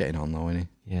him. Getting on though, isn't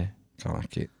he? Yeah. Can't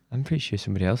like it. I'm pretty sure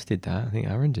somebody else did that. I think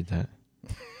Aaron did that.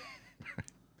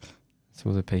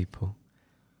 Some other people.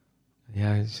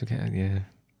 Yeah, I just get, yeah.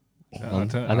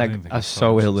 I was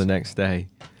so ill the next day.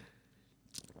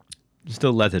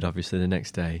 Still leathered, obviously, the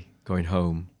next day, going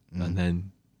home. And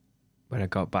then when I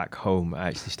got back home, I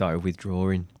actually started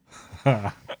withdrawing.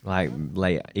 Like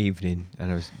late evening,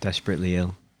 and I was desperately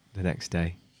ill the next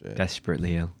day. Shit.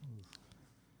 Desperately ill.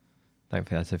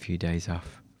 Thankfully, that's a few days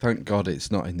off. Thank God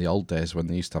it's not in the old days when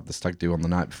they used to have the stag do on the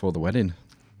night before the wedding.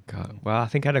 God. Well, I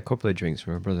think I had a couple of drinks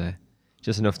from my brother.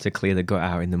 Just enough to clear the gut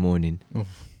out in the morning. Yeah,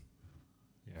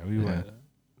 we were.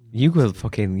 You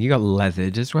got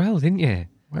leathered as well, didn't you?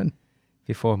 When?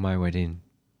 Before my wedding.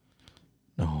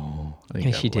 No, I didn't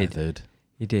Yes, you get did. leathered.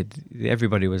 You did.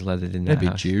 Everybody was leathered in that Maybe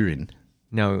house. during.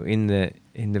 No, in the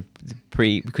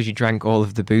pre, because you drank all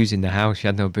of the booze in the house. You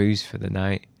had no booze for the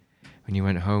night when you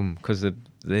went home because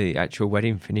the actual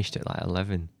wedding finished at like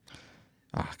 11.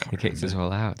 I can't They kicked us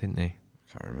all out, didn't they?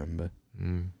 Can't remember.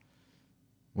 Mm.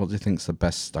 What do you think's the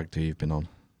best stag do you've been on?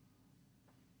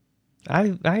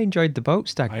 I enjoyed the boat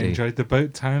stag do. I enjoyed the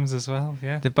boat times as well.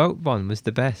 Yeah, The boat one was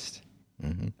the best,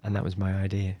 Mm-hmm. and that was my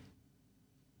idea.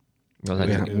 Well,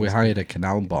 We hired a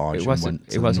canal barge and went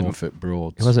to the Norfolk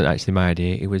Broads. It wasn't actually my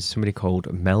idea. It was somebody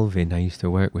called Melvin I used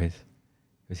to work with.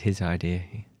 It was his idea.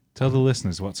 Tell the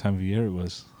listeners what time of year it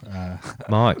was.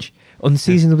 March.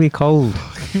 Unseasonably cold.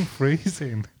 Fucking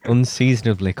freezing.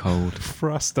 Unseasonably cold.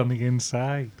 Frost on the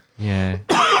inside. Yeah.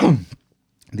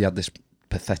 They had this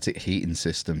pathetic heating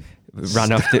system.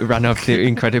 Ran off the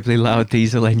incredibly loud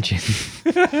diesel engine.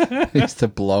 It used to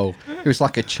blow. It was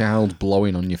like a child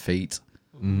blowing on your feet.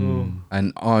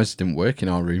 And ours didn't work in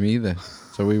our room either.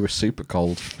 So we were super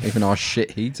cold. Even our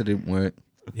shit heater didn't work.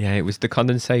 Yeah, it was the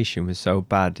condensation was so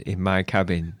bad in my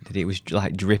cabin that it was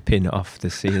like dripping off the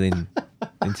ceiling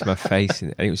into my face,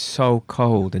 and it was so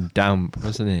cold and damp,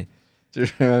 wasn't it? Do you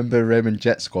remember Raymond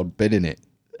Jet Squad bidding it?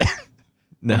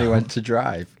 No. When he went to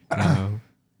drive? No.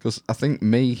 Because I think did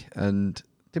me and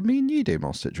you do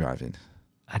most at driving?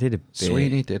 I did a bit.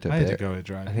 Sweeney did a bit. I had to go at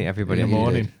driving. I think everybody in the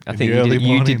morning. did. I think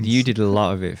you did a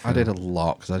lot of it. I did a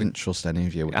lot because I didn't trust any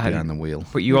of you behind the wheel.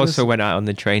 But you also went out on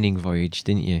the training voyage,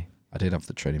 didn't you? I did have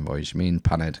the training voyage. Me and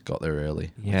Panhead got there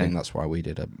early. Yeah. I think that's why we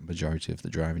did a majority of the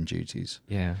driving duties.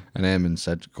 Yeah. And Eamon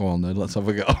said, "Go on then, let's have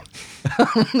a go."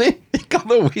 He got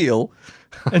the wheel,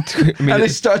 and he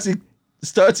started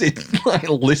like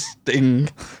listing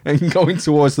and going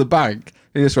towards the bank.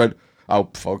 He just went, "Oh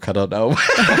fuck, I don't know."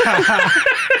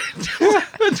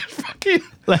 Just fucking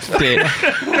left it.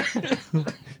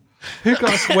 Who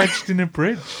got us wedged in a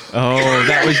bridge? Oh,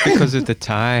 that was because of the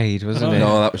tide, wasn't it?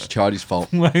 No, that was Charlie's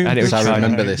fault. And it was I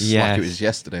remember this like it was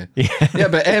yesterday. Yeah,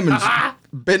 but Eamon's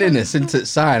been in this into the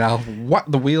side. I'll whack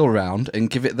the wheel round and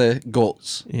give it the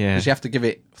guts. Yeah. Because you have to give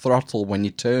it throttle when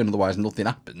you turn, otherwise nothing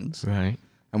happens. Right.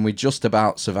 And we just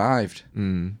about survived.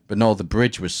 Mm. But no, the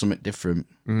bridge was something different.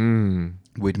 Mm.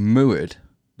 We'd moored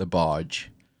the barge.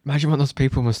 Imagine what those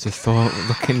people must have thought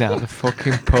looking at the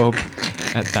fucking pub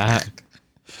at that.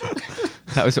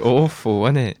 That was awful,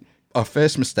 wasn't it? Our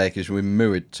first mistake is we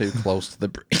moored too close to the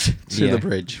bridge. The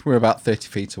bridge. We're about 30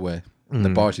 feet away. And the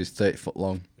barge is 30 foot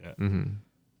long. Yeah. Mm-hmm.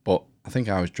 But I think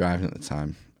I was driving at the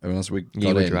time. And as we You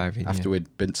got were in, driving, after yeah.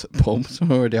 we'd been to the pub, so we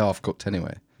were already half cooked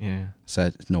anyway. Yeah.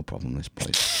 Said, no problem, this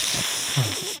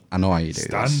place. I know how you do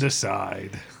Stand this.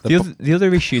 aside. The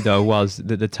other issue, though, was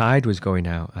that the tide was going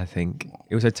out, I think.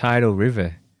 It was a tidal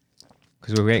river.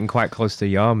 Because we were getting quite close to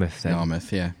Yarmouth then.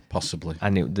 Yarmouth, yeah, possibly.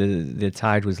 And the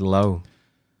tide was low.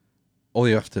 All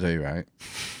you have to do, right?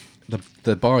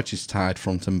 The barge is tied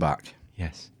front and back.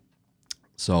 Yes.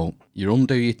 So you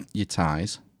undo your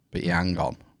ties, but you hang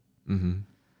on. Mm-hmm.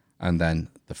 And then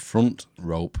the front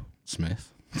rope,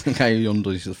 Smith, the guy who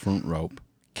undoes the front rope,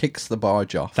 kicks the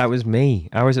barge off. That was me.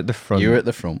 I was at the front. You were at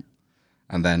the front.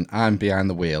 And then I'm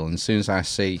behind the wheel. And as soon as I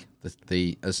see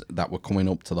that we're coming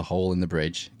up to the hole in the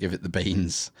bridge, give it the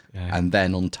beans, and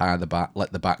then untie the back,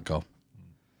 let the back go.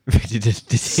 Did he?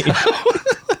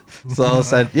 So I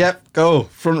said, yep, go.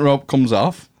 Front rope comes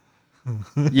off.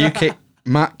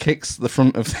 Matt kicks the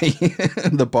front of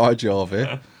the barge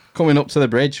over, coming up to the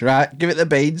bridge. Right, give it the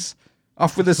beans.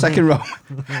 Off with the second rope.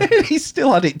 He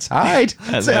still had it tied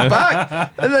to the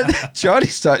back. And then Johnny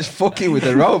starts fucking with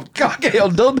the rope. Can't get it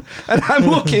undone. And I'm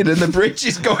looking and the bridge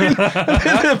is going,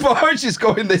 the barge is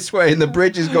going this way and the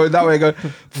bridge is going that way. Going,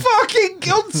 fucking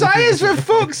untie us for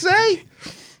fuck's sake.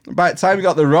 By the time we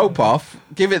got the rope off,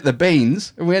 give it the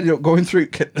beans, and we ended up going through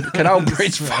Canal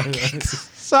Bridge fucking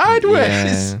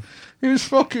sideways. Yeah. It was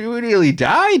fucking, we nearly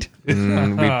died. We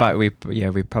properly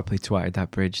twatted that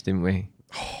bridge, didn't we?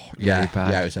 Yeah, Really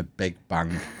bad. yeah, it was a big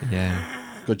bang.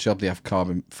 Yeah. Good job they have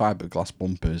carbon fiberglass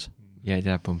bumpers. Yeah, it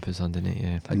had bumpers on, didn't it?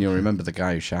 Yeah. And you'll remember the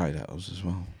guy who shouted at us as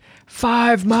well.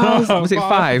 5 miles? Was it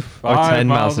 5? Or 10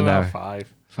 miles an hour?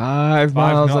 5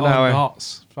 miles an hour.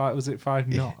 Knots. Was it 5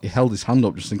 knots? He held his hand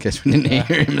up just in case we didn't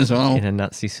hear him as well. In a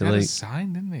Nazi He had a salute.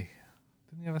 sign, didn't he?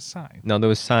 Didn't he have a sign? No, there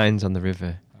was signs on the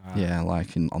river. Yeah, like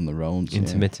on the roads.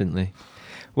 Intermittently.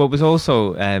 What was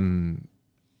also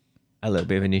a little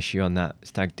bit of an issue on that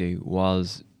stag do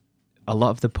was a lot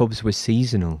of the pubs were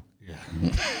seasonal. Yeah.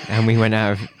 And we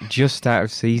went just out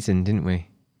of season, didn't we?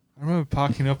 I remember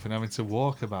parking up and having to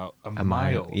walk about a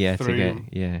mile. Yeah, through to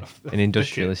get an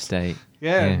industrial estate.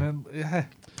 Yeah, and then,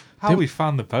 how we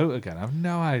found the boat again, I have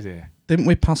no idea. Didn't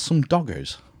we pass some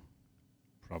doggers?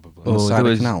 Probably.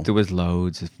 There was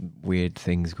loads of weird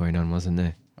things going on, wasn't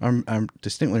there? I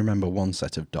distinctly remember one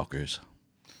set of doggers.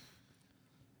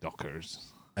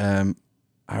 I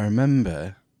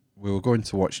remember we were going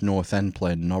to watch North End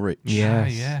play Norwich.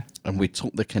 Yeah. And we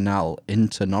took the canal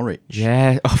into Norwich.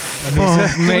 Yeah. Oh,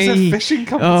 fuck me. There was a fishing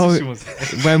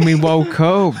competition. When we woke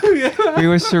up, we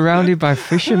were surrounded by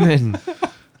fishermen.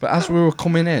 But as we were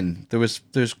coming in, there was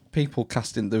people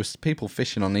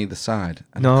fishing on either side.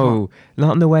 And no, not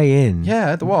on the way in.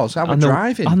 Yeah, there was. I was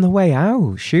driving. On the way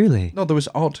out, surely. No, there was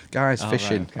odd guys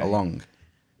fishing along.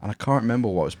 And I can't remember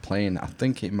what was playing. I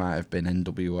think it might have been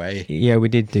NWA. Yeah, we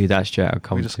did do that straight out of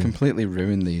Compton. We just completely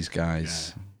ruined these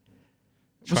guys.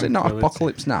 Yeah. Was it not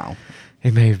Apocalypse Now?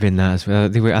 It may have been that as well. I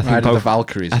think the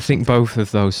Valkyries. I think both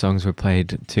of those songs were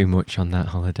played too much on that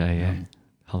holiday. Yeah.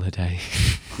 Holiday.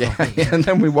 Yeah, and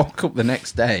then we woke up the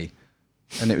next day,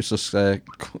 and it was just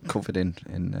covered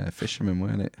in fishermen,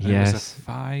 weren't it? Yes. It was a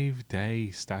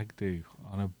 5-day stag do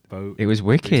on a boat. It was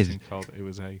wicked. It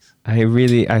was ace.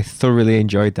 I thoroughly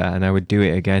enjoyed that, and I would do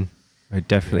it again. I would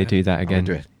definitely do that again.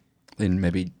 I would do it in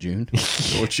maybe June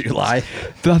or July.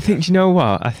 But I think, do you know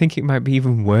what? I think it might be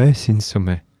even worse in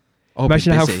summer. Oh,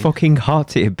 imagine how fucking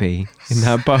hot it'd be in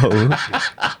that boat,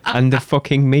 and the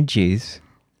fucking midges.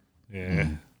 Yeah.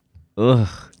 Ugh.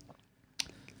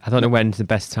 I don't know when's the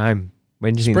best time.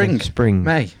 When do you think? Spring.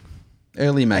 May.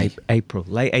 Early May. April.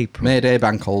 Late April. May Day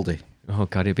bank holiday. Oh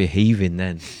god, it'd be heaving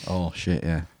then. Oh shit,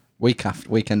 yeah.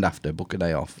 Weekend after, book a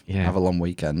day off. Yeah. Have a long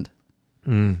weekend.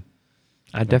 I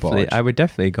would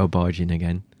definitely go barging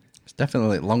again. It's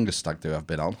definitely the longest stag do I've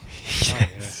been on.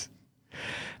 Yes.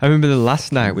 I remember the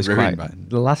last night was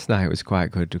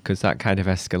quite good because that kind of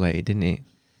escalated, didn't it?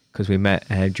 Because we met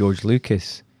George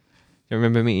Lucas. You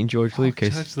remember meeting George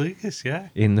Lucas? George Lucas, yeah.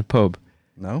 In the pub.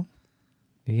 No.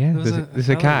 Yeah, there's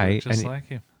a guy, just like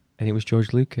him, and it was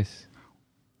George Lucas.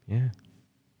 Yeah.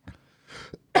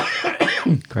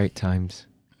 Great times.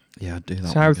 Yeah, I'd do that.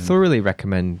 So I would thoroughly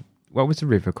recommend. What was the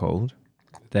river called?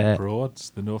 The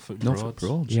Norfolk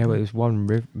Broads. Yeah, well, it was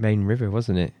one main river,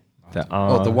 wasn't it?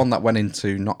 The one that went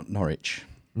into Norwich.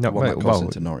 No, that goes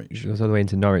into Norwich. It goes all the way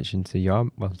into Norwich, into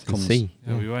Yarmouth, to the sea.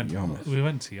 Yeah, we went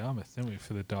to Yarmouth, didn't we,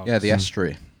 for the dogs? Yeah, the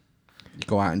estuary. You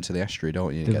go out into the estuary,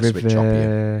 don't you? The Get a bit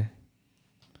choppy.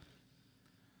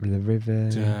 The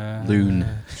river Loon.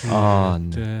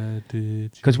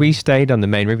 Because we stayed on the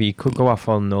main river. You could go off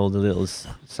on all the little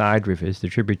side rivers, the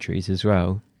tributaries as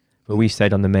well. But we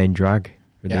stayed on the main drag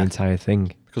for the entire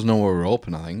thing. Because nowhere were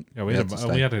open, I think. Yeah, we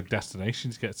had a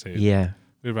destination to get to. Yeah.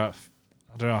 We were about,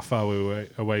 I don't know how far we were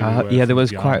away we were. Yeah, there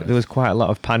was quite a lot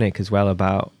of panic as well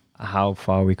about how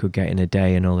far we could get in a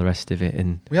day and all the rest of it.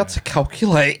 And we had to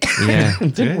calculate. Yeah.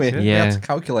 Didn't we? Yeah. We had to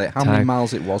calculate how many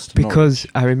miles it was to because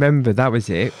Norwich. I remember that was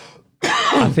it.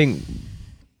 I think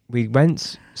we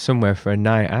went somewhere for a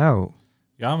night out.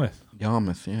 Yarmouth,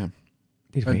 yeah.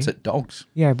 Did we? Went at Dogs.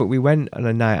 Yeah, but we went on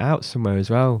a night out somewhere as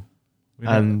well.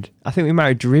 And I think we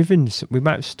might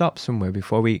have stopped somewhere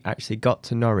before we actually got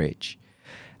to Norwich.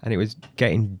 And it was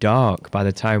getting dark by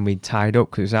the time we tied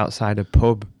up because it was outside a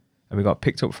pub. And we got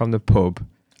picked up from the pub.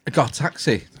 I got a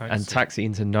taxi. And taxi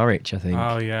into Norwich, I think.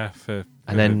 Oh, yeah.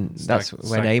 And then that's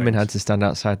when Eamon had to stand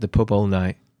outside the pub all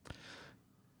night.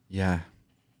 Yeah.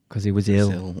 Because he was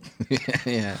ill.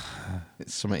 Yeah.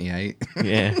 It's something he ate.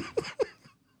 Yeah.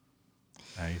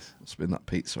 Nice. Must have been that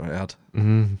pizza I had.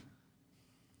 Mm-hmm.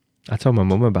 I told my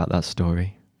mum about that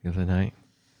story the other night.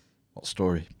 What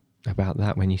story? About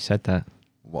that, when you said that.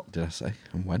 What did I say?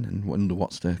 And when? And under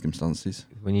what circumstances?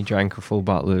 When you drank a full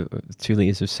bottle of 2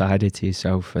 litres of cider to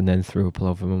yourself and then threw up all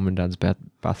over Mum and Dad's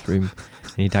bathroom.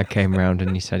 And your dad came round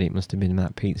and he said it must have been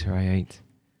that pizza I ate.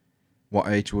 What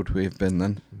age would we have been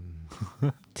then?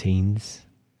 Teens,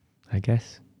 I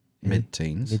guess.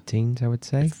 Mid-teens? Mid-teens, I would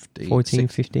say. 15, 14, 16.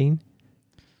 15.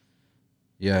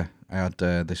 Yeah, I had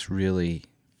this really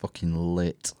fucking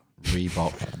lit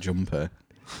Reebok jumper.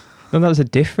 No, that was a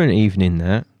different evening,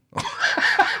 that.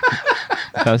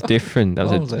 That was different. That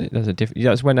was a different.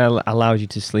 That's when I allowed you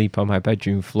to sleep on my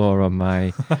bedroom floor on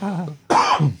my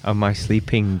on my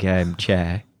sleeping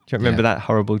chair. Do you remember that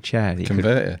horrible chair? That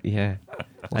Converter. Yeah.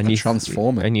 Like a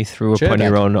transformer. And you threw up on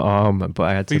your own arm, but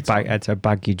I had to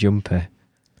bag your jumper.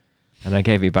 And I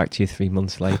gave it back to you 3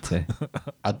 months later.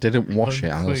 I didn't wash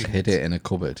it. I just hid it in a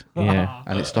cupboard. Yeah.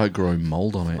 And it started growing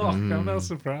mould on it. Oh, I'm not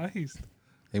surprised.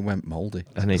 It went mouldy.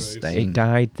 And it stained.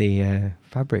 dyed the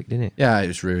fabric, didn't it? Yeah, it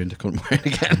was ruined. I couldn't wear it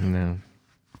again.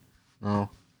 No.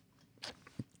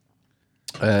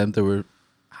 There were...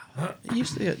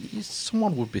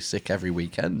 someone would be sick every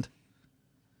weekend.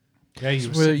 Yeah, you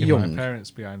were We're sick young. my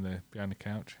parents behind the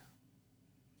couch.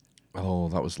 Oh,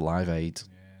 that was Live 8.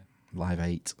 Yeah. Live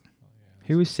 8.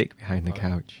 Who was sick behind the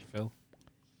couch? Phil.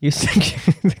 You were sick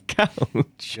behind the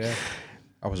couch? Yeah.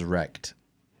 I was wrecked.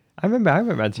 I remember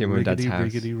at your mum and dad's house.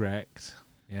 Riggedy wrecked.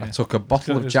 Yeah. I took a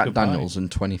bottle of It was Jack goodbye. Daniels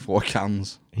and 24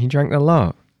 cans. You drank a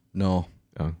lot? No.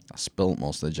 Oh. I spilt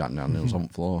most of the Jack Daniels on the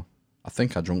floor. I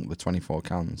think I drank the 24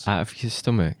 cans. Out of your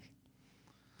stomach?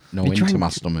 No, You into drank- my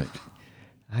stomach.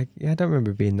 I don't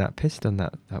remember being that pissed on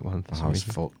that one. For I some was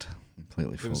reason. fucked.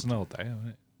 Completely It fucked. was an old day, wasn't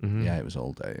it? Mhm. Yeah, it was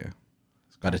all day, yeah.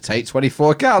 Better take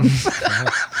 24 cans.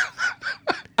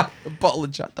 A bottle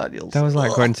of Jack Daniels. That was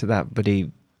like going to that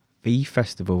bloody beef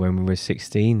festival when we were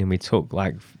 16 and we took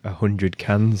like 100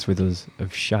 cans with us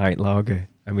of shite lager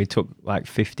and we took like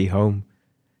 50 home.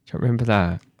 Do you remember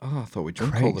that? Oh, I thought we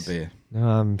drank all the beer. No,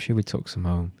 I'm sure we took some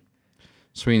home.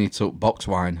 Sweeney took box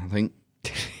wine, I think.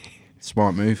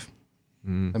 Smart move.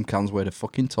 Them cans weighed a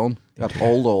fucking ton. They had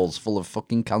holdalls full of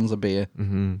fucking cans of beer.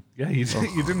 Mm-hmm. Yeah, you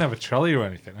didn't have a trolley or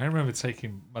anything. I remember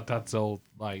taking my dad's old,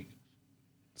 like,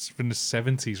 from the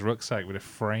 70s rucksack with a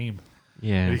frame.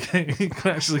 Yeah. You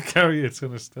can actually carry a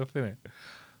ton of stuff in it.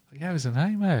 But yeah, it was a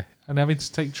nightmare. And having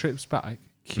to take trips back,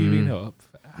 queuing up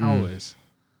for hours.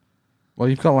 Well,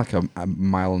 you've got like a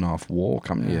mile and a half walk,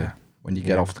 haven't you? Yeah. When you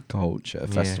get off the coach at a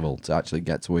festival to actually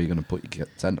get to where you're going to put your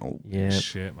tent up. Yeah.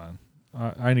 Shit, man.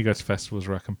 I only go to festivals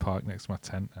where I can park next to my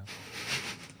tent now.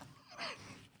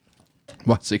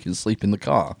 What, so you can sleep in the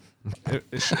car?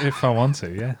 If I want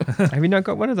to, yeah. Have you not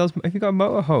got one of those? Have you got a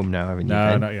motorhome now? Haven't you? No,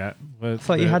 Ben? not yet. I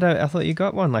thought you had I thought you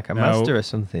got one, like a Mazda or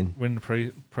something. We're in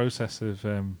the process of,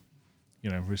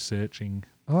 researching.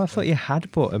 Oh, I thought you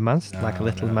had bought a Mazda, like a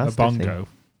little Mazda a bongo. thing.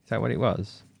 Is that what it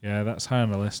was? Yeah, that's high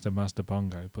on the list, a Mazda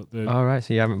bongo. But Oh, right,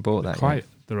 so you haven't bought that yet.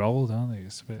 They're old, aren't they?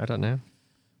 It's a bit, I don't know.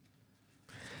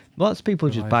 Lots of people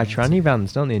just buy Reliability. tranny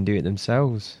vans, don't they, and do it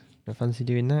themselves. Don't fancy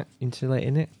doing that?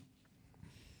 Insulating it?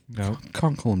 No.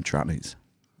 Can't call them trannies.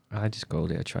 I just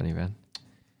called it a tranny van.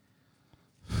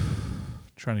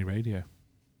 tranny radio.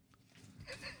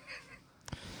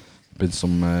 Been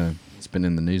some. It's been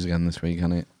in the news again this week,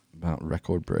 hasn't it? About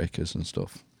record breakers and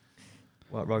stuff.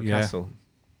 What, Road Yeah. Castle?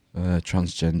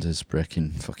 Transgenders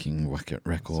breaking fucking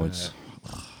records.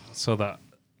 So that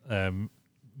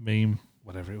meme,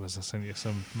 whatever it was, I sent you,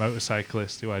 some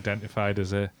motorcyclist who identified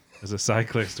as a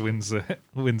cyclist wins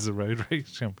the road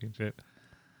race championship.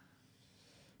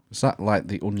 Was that like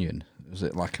the Onion? Was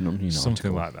it like an Onion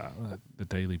Something article? like that. The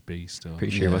Daily Beast. Or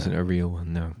Pretty sure it wasn't a real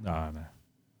one, no. No.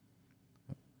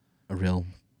 A real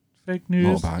Fake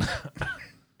news. motorbike?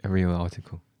 A real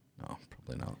article. No,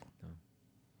 probably not.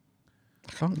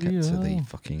 I can't get to the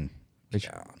fucking... Which-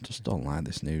 I just don't like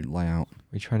this new layout. What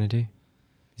are you trying to do?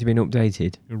 Has it been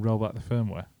updated? You roll back the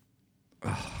firmware.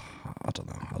 I don't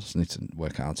know. I just need to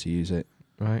work out how to use it.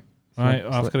 Right. Right,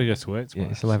 I've got to go to work Yeah,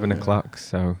 tomorrow. it's 11 o'clock,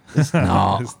 so... It's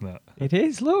not. It's not. It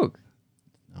is, look.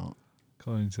 No.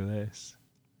 According to this.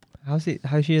 Has it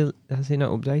not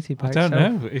updated by I don't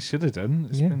itself? know. It should have done.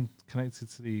 It's Yeah. been connected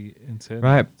to the internet.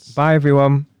 Right, bye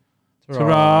everyone.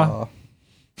 Ta-ra.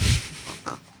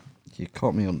 You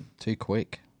caught me on too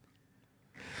quick.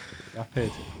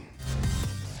 Rapid.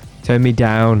 Turn me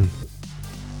down.